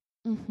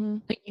 Mm-hmm.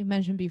 like you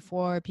mentioned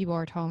before, people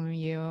are telling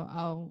you,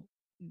 "Oh,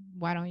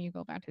 why don't you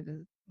go back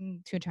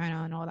to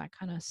China and all that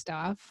kind of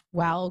stuff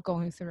while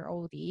going through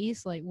all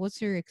these?" Like,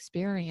 what's your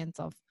experience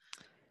of,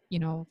 you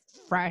know,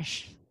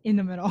 fresh in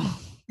the middle?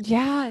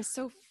 Yeah,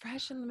 so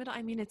fresh in the middle.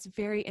 I mean, it's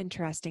very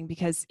interesting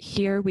because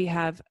here we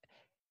have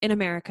in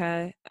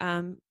America,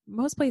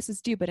 most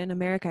places do, but in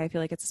America, I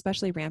feel like it's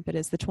especially rampant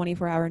is the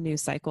 24-hour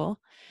news cycle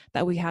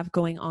that we have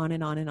going on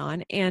and on and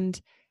on. And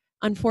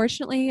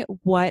unfortunately,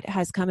 what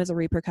has come as a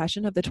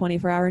repercussion of the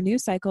 24-hour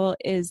news cycle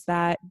is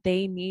that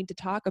they need to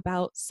talk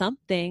about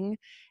something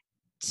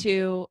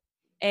to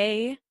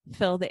A,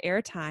 fill the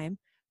airtime,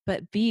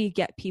 but B,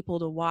 get people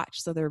to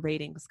watch so their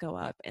ratings go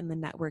up and the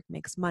network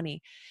makes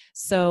money.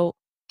 So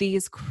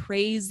these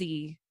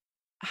crazy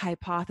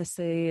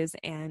hypotheses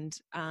and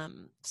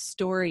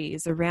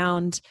stories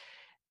around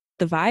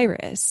the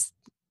virus,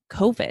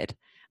 COVID,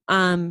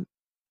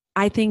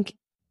 I think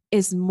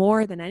is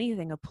more than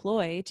anything a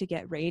ploy to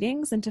get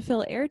ratings and to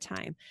fill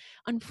airtime.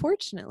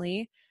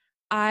 Unfortunately,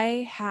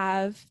 I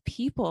have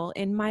people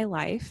in my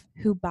life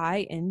who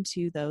buy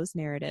into those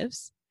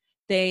narratives.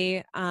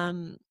 They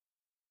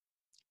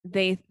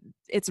they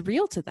it's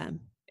real to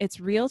them. It's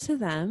real to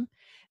them.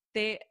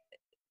 They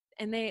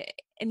and they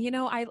and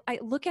I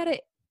look at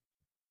it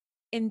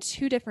in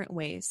two different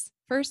ways.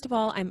 First of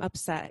all, I'm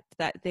upset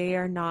that they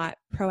are not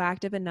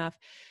proactive enough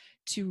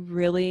to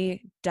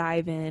really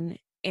dive in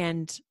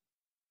and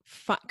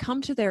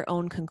come to their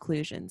own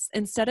conclusions.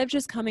 Instead of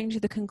just coming to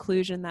the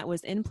conclusion that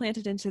was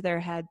implanted into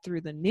their head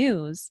through the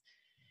news,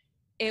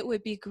 it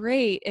would be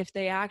great if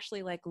they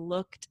actually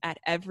looked at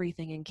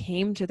everything and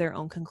came to their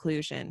own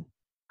conclusion.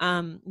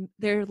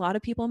 There are a lot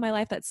of people in my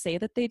life that say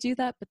that they do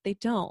that, but they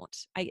don't.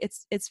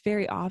 It's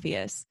very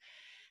obvious.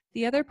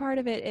 The other part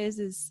of it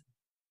is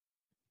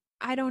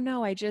I don't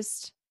know. I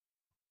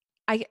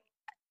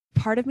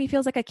part of me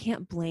feels like I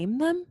can't blame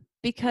them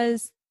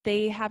because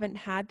they haven't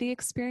had the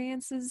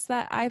experiences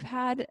that I've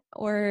had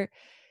or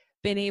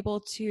been able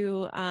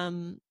to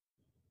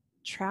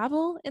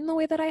travel in the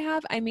way that I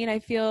have. I mean, I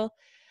feel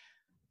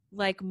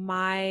like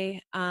my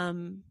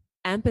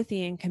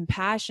empathy and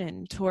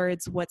compassion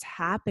towards what's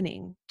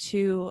happening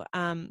to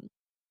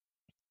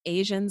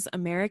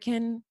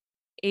American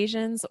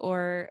Asians,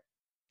 or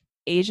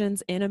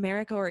Asians in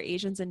America, or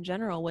Asians in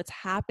general, what's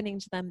happening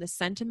to them, the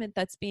sentiment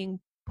that's being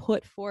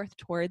put forth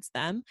towards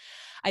them,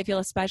 I feel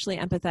especially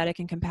empathetic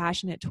and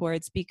compassionate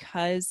towards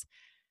because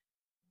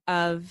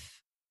of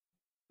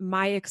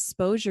my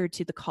exposure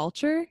to the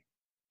culture,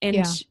 and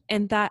Yeah.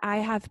 and that I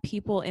have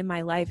people in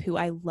my life who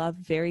I love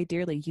very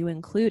dearly, you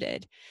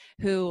included,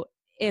 who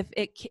if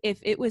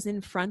it was in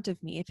front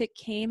of me, if it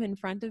came in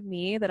front of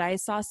me that I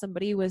saw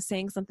somebody was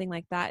saying something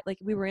like that, like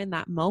we were in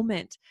that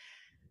moment,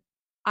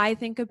 I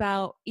think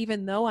about,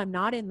 even though I'm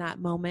not in that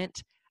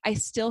moment, I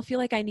still feel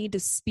like I need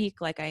to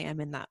speak like I am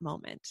in that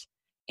moment,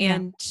 Yeah.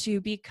 and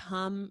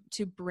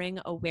to bring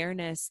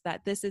awareness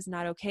that this is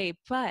not okay.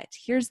 But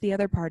here's the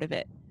other part of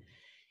it.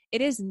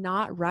 It is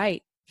not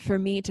right for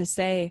me to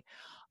say,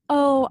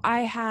 "Oh,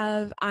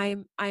 I'm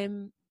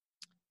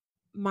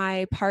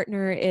my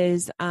partner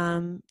is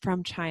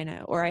from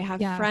China, or I have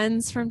Yeah.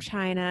 friends from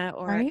China,"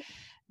 or Right?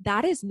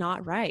 that is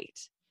not right.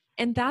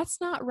 And that's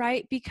not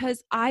right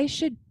because I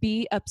should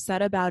be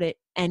upset about it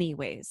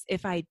anyways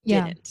if I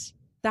Yeah. didn't.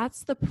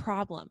 That's the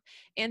problem.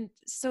 And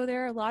so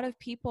there are a lot of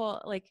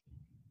people, like,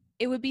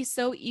 it would be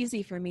so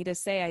easy for me to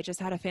say, I just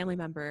had a family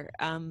member,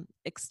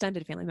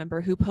 extended family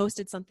member, who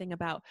posted something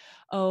about,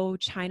 oh,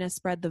 China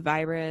spread the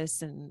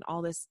virus and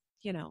all this,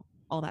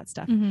 all that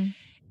stuff. Mm-hmm.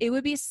 It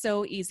would be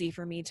so easy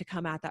for me to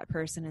come at that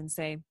person and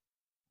say,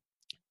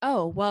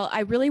 oh, well,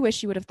 I really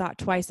wish you would have thought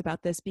twice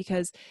about this,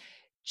 because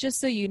just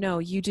so you know,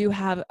 you do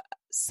have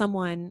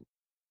someone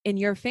in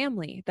your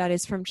family that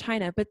is from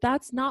China, but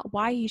that's not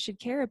why he should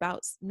care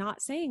about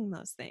not saying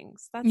those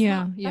things. That's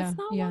Yeah. not Yeah.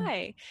 Yeah.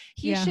 why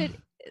he Yeah.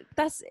 should.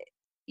 That's,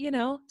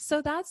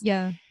 so that's,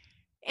 Yeah.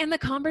 and the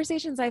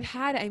conversations I've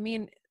had, I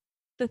mean,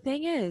 the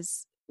thing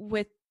is,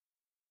 with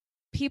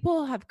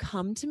people have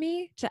come to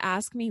me to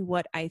ask me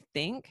what I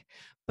think,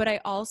 but I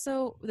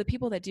also, the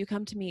people that do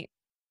come to me,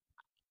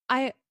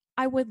 I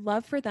I would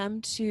love for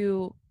them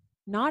to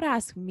not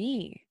ask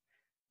me,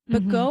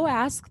 but Mm-hmm. go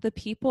ask the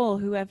people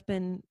who have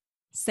been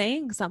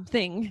saying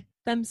something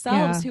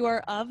themselves, Yeah. who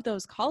are of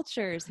those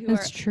cultures, who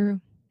That's are,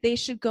 true. they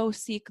should go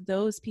seek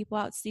those people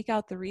out, seek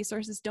out the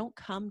resources. Don't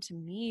come to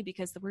me,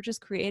 because we're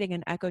just creating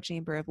an echo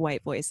chamber of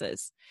white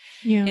voices.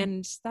 Yeah.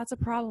 And that's a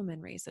problem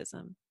in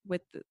racism,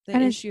 with the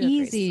And it's issue of racism.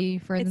 easy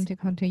for them to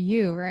come to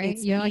you, right?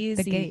 It's You're like the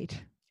easy.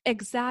 gate.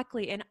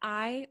 Exactly. And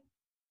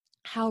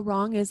how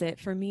wrong is it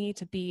for me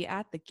to be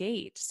at the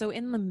gate? So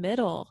in the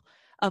middle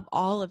of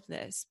all of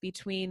this,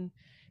 between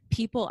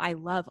people I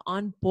love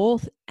on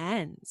both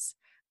ends,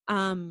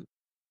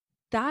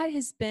 that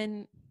has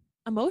been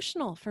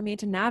emotional for me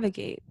to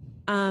navigate.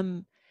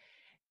 And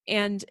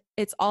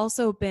it's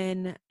also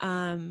been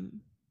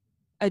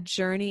a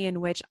journey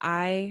in which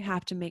I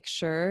have to make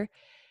sure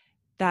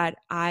that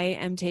I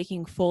am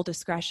taking full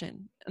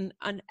discretion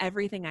on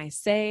everything I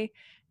say,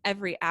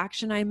 every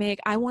action I make.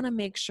 I want to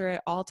make sure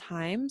at all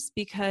times,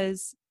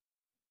 because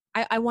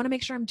I want to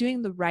make sure I'm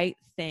doing the right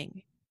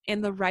thing.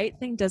 And the right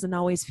thing doesn't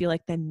always feel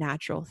like the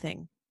natural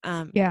thing.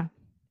 Yeah.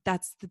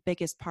 That's the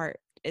biggest part,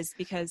 is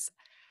because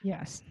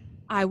Yes.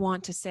 I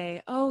want to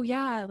say, oh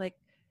yeah, like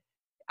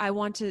I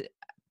want to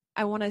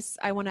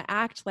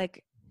act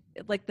like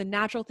the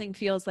natural thing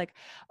feels like,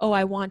 oh,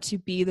 I want to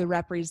be the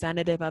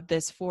representative of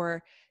this,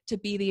 to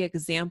be the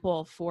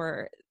example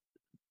for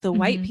the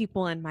white Mm-hmm.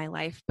 people in my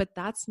life, but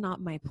that's not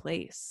my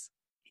place.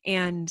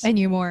 And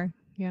Anymore.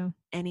 Yeah.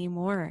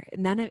 anymore,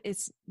 none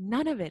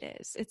of it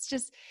is. It's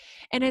just,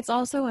 and it's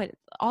also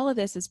all of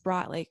this has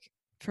brought, like,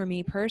 for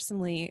me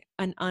personally,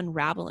 an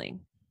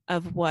unraveling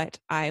of what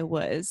I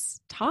was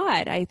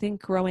taught. I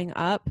think growing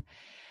up,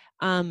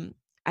 I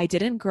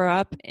grew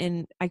up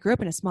in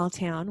a small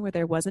town where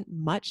there wasn't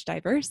much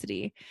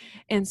diversity.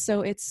 And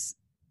so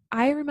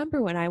I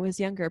remember when I was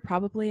younger,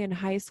 probably in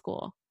high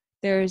school,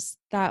 there's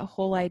that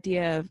whole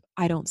idea of,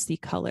 I don't see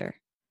color.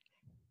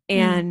 Mm.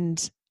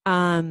 And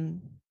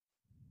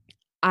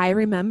I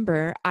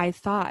remember I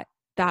thought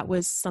that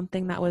was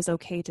something that was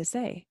okay to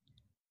say,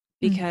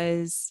 Mm.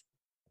 because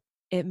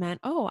it meant,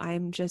 oh,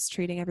 I'm just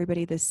treating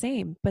everybody the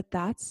same, but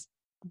that's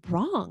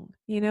wrong.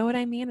 You know what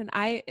I mean? And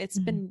it's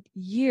Mm-hmm. been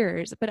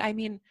years, but I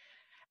mean,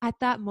 at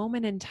that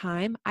moment in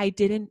time, I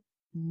didn't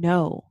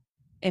know,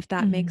 if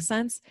that Mm-hmm. makes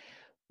sense,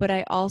 but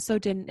I also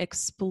didn't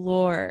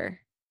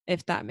explore,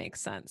 if that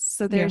makes sense.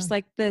 So Yeah. there's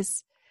like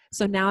this.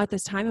 So now at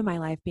this time in my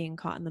life, being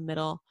caught in the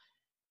middle,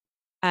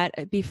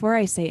 before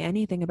I say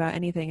anything about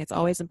anything, it's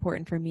always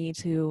important for me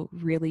to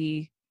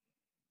really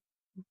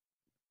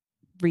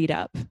read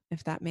up,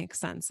 if that makes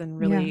sense, and Yeah.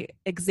 really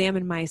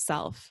examine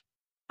myself.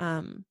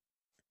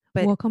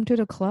 But Welcome to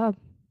the club.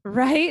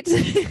 right,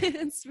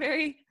 it's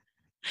very,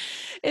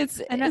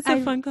 And it's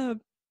a fun club.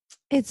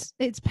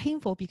 it's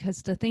painful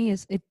because the thing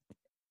is,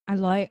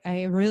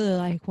 I really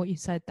like what you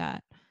said,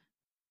 that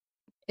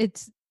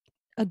it's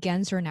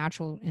against your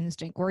natural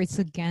instinct, or it's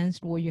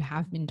against what you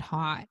have been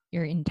taught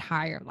your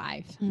entire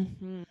life.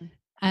 Mm-hmm.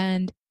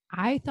 And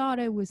I thought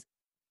it was,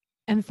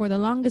 and for the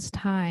longest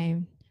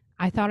time,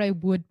 I thought it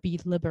would be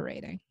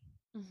liberating,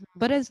 Mm-hmm.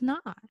 but it's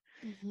not.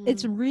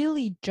 It's Mm-hmm.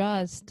 really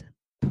just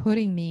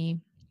putting me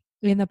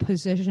in a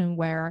position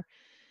where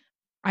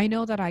I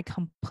know that I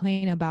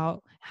complain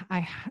about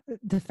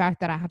the fact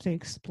that I have to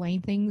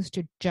explain things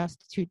to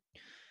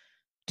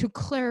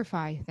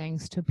clarify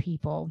things to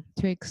people,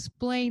 to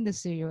explain the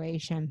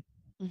situation.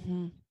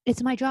 Mm-hmm.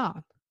 It's my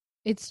job.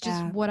 It's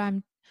just Yeah.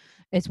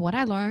 it's what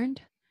I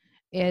learned.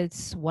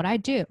 It's what I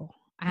do.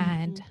 Mm-hmm.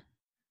 And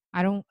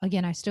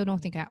I still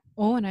don't think I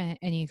own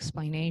any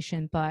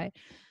explanation,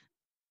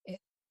 it,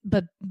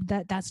 but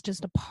that's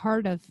just a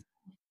part of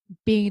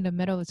being in the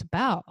middle is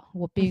about,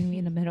 what being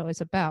in Mm-hmm. the middle is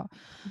about.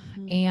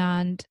 Mm-hmm.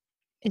 And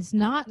it's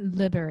not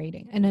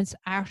liberating. And it's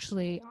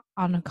actually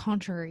on the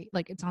contrary,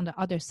 like it's on the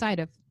other side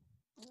of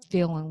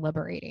feeling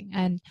liberating.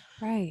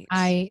 Right.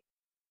 I,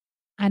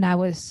 and I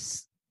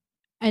was,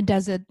 and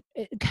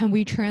can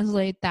we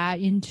translate that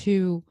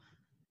into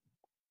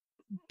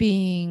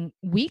being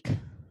weak?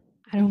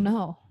 I don't Mm-hmm.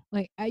 know.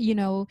 Like,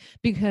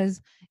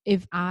 because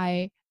if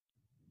I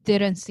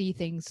didn't see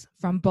things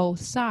from both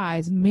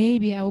sides,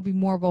 maybe I would be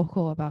more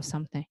vocal about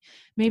something.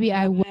 Maybe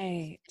I would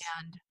Right.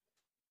 stand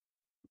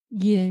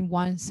yin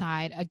one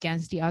side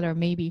against the other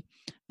maybe,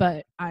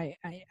 but I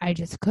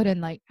just couldn't,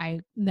 like,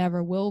 I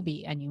never will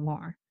be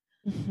anymore.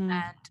 Mm-hmm.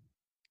 And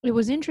it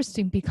was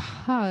interesting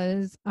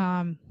because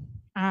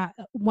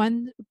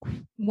one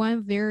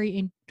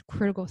very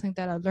critical thing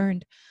that I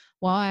learned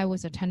while I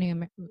was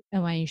attending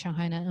NYU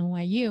Shanghai and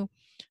NYU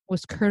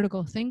was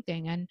critical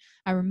thinking. And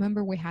I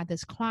remember we had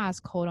this class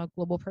called a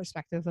Global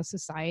Perspective of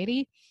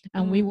Society,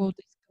 and we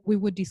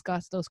would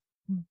discuss those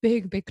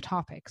big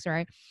topics,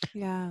 right?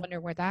 Yeah.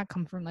 Wonder where that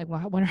come from. Like,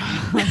 wonder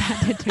what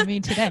that did to me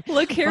today.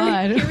 Look, here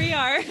we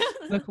are.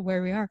 Look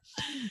where we are.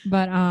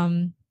 But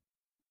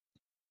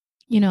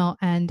you know,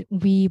 and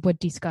we would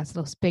discuss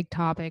those big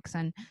topics,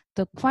 and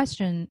the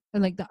question,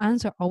 like the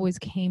answer always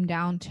came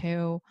down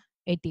to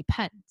it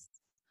depends.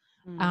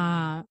 Mm.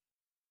 uh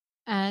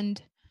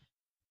and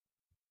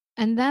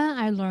and then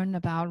I learned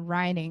about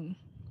writing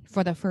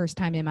for the first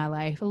time in my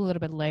life a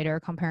little bit later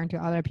comparing to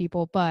other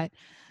people, but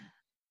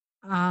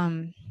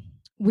um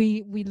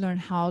we learn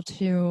how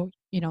to,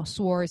 you know,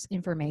 source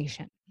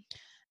information.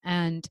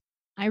 And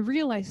I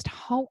realized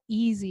how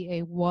easy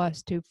it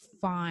was to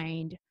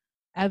find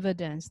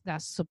evidence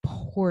that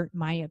support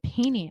my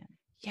opinion.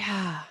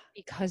 Yeah.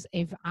 Because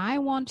if I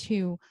want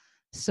to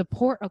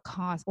support a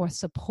cause or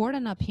support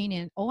an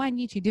opinion, all I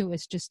need to do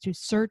is just to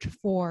search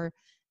for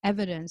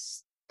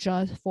evidence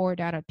just for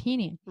that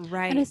opinion.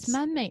 And it's Right.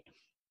 man-made.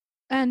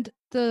 And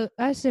the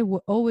essay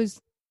will always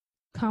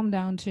come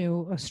down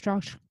to a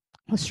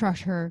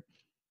structure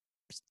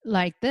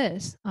like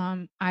this.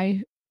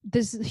 I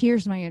this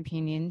here's my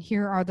opinion.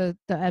 Here are the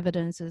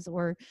evidences,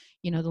 or,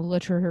 you know, the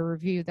literature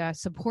review that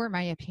support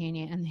my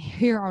opinion, and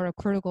here are a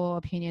critical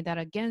opinion that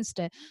against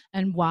it,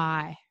 and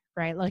why,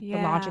 right? Like the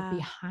logic Yeah.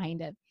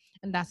 behind it.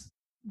 And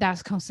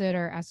that's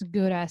considered as a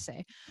good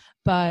essay.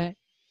 But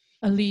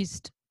at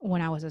least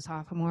when I was a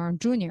sophomore or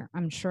junior,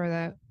 I'm sure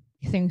that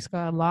things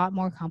got a lot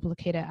more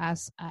complicated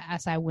as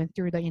I went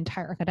through the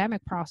entire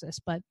academic process.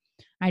 But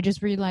I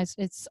just realized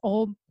it's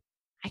all,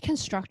 I can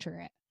structure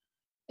it.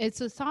 It's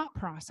a thought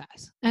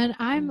process. And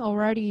I'm Mm-hmm.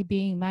 already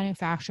being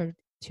manufactured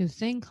to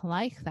think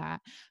like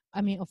that.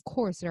 I mean, of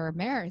course, there are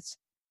merits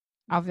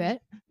of Mm-hmm.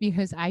 it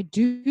because I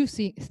do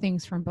see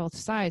things from both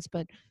sides,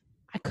 but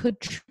I could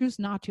choose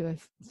not to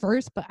if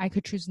first, but I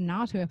could choose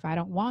not to if I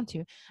don't want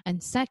to.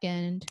 And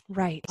second,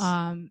 Right.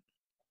 um,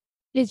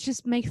 it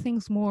just makes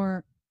things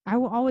more, I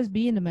will always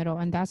be in the middle.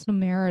 And that's the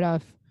merit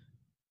of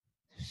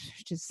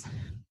just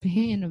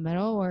being in the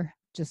middle, or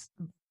just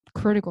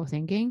critical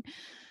thinking.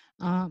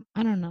 I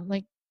don't know,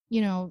 like,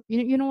 you know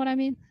what I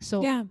mean.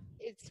 So Yeah.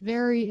 it's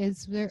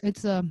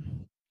a,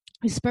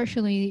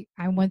 especially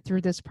I went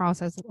through this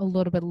process a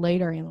little bit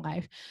later in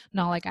life,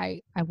 not like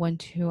I went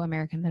to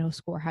American middle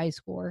school or high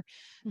school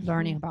Mm-hmm.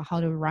 learning about how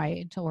to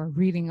write or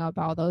reading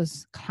about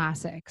those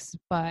classics,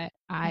 but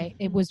it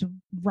Mm-hmm. was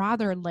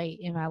rather late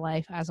in my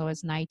life as I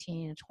was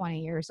 19 and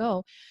 20 years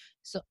old.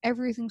 So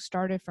everything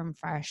started from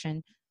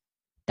fashion.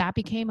 That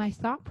became my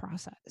thought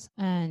process.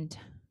 And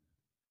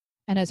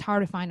it's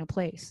hard to find a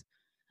place.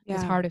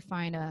 It's Yeah. hard to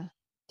find a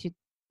to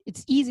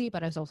it's easy,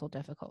 but it's also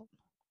difficult.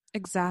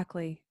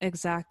 Exactly.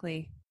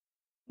 Exactly.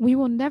 We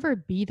will never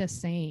be the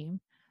same,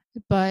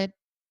 but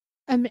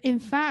in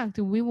fact,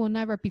 we will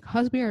never,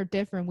 because we are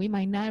different, we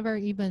might never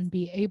even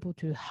be able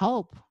to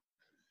help,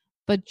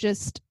 but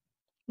just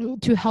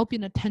to help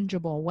in a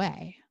tangible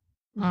way.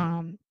 Mm-hmm.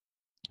 um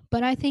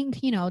but I think,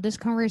 this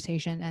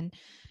conversation, and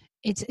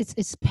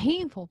it's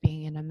painful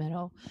being in the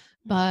middle,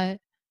 but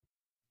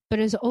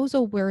it's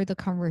also where the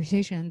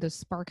conversation, the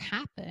spark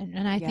happened.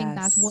 And I think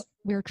that's what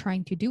Yes. we're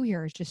trying to do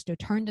here, is just to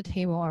turn the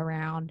table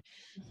around,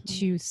 Mm-hmm.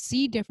 to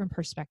see different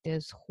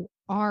perspectives who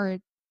are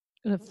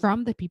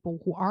from the people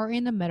who are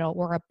in the middle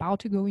or about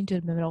to go into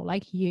the middle,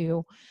 like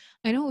you.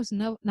 I know it's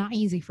not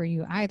easy for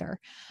you either.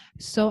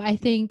 So I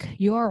think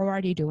you are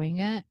already doing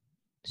it.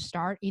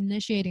 Start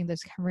initiating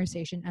this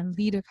conversation and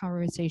lead a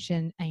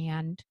conversation,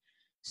 and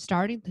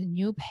starting the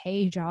new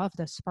page of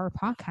the Spark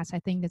podcast. I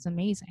think it's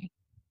amazing.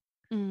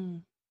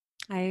 Mm.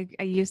 I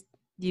used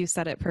you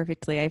said it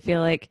perfectly. I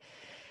feel like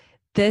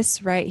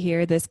this right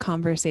here, this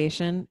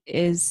conversation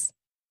is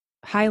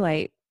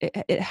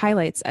it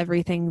highlights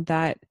everything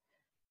that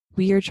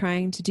we are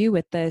trying to do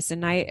with this.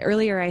 And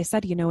I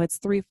said, it's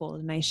threefold,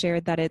 and I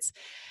shared that it's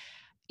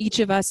each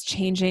of us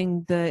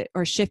changing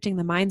or shifting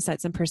the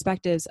mindsets and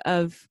perspectives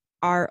of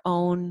our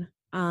own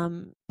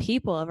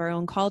people, of our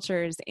own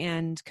cultures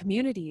and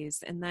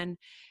communities. And then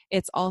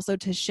it's also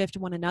to shift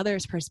one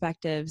another's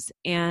perspectives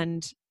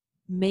and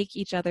make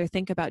each other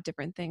think about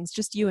different things,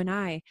 just you and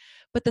I.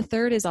 But the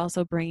third is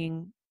also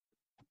putting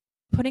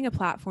a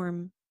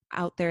platform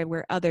out there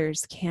where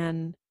others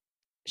can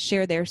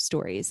share their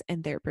stories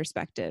and their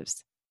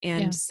perspectives.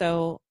 And Yeah.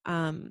 so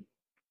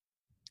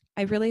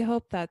I really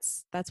hope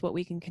that's what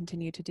we can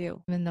continue to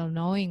do. Even though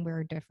knowing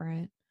we're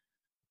different,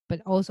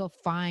 but also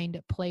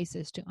find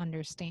places to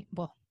understand,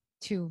 well,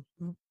 to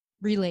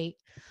relate,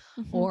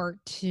 Mm-hmm. or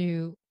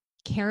to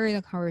carry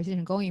the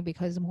conversation going,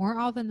 because more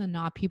often than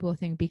not, people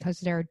think because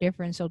they're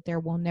different, so there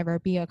will never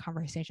be a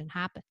conversation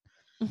happen.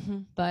 Mm-hmm.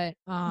 But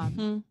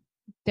Mm-hmm.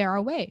 there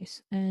are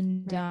ways,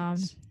 and Right.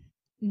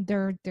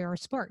 there are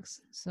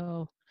sparks.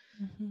 So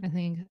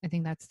Mm-hmm. I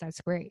think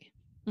that's great.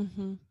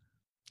 Mm-hmm.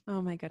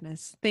 Oh my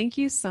goodness. Thank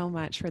you so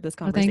much for this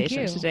Well, thank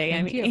conversation you. today.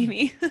 Thank you.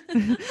 Amy.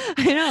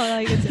 I know,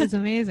 like it's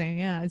amazing.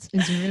 Yeah, it's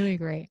really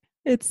great.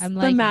 It's I'm the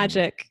liking it.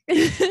 magic.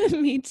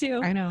 Me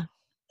too. I know.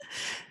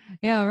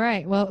 Yeah, all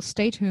right. Well,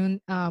 stay tuned.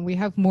 We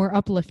have more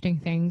uplifting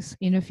things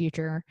in the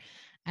future,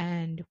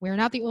 and we're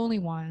not the only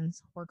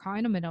ones. We're caught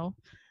in the middle.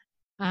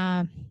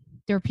 Um,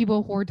 there are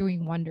people who are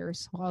doing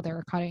wonders while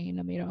they're cutting in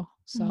the middle.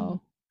 Mm-hmm.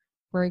 So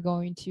we're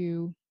going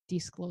to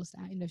disclose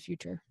that in the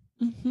future.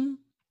 Mm-hmm.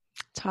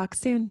 Talk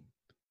soon.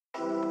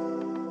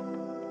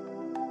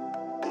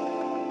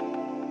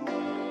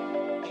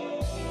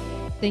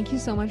 Thank you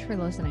so much for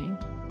listening.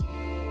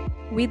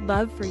 We'd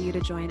love for you to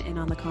join in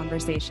on the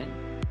conversation.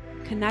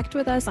 Connect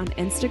with us on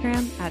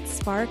Instagram at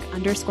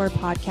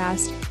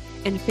 @spark_podcast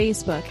and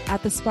Facebook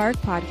at the Spark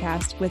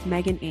Podcast with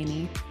Meg and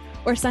Amy,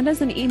 or send us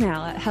an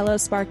email at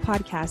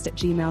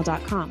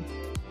hellosparkpodcast@gmail.com.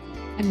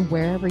 And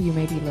wherever you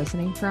may be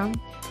listening from,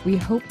 we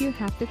hope you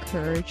have the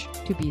courage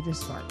to be the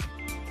spark.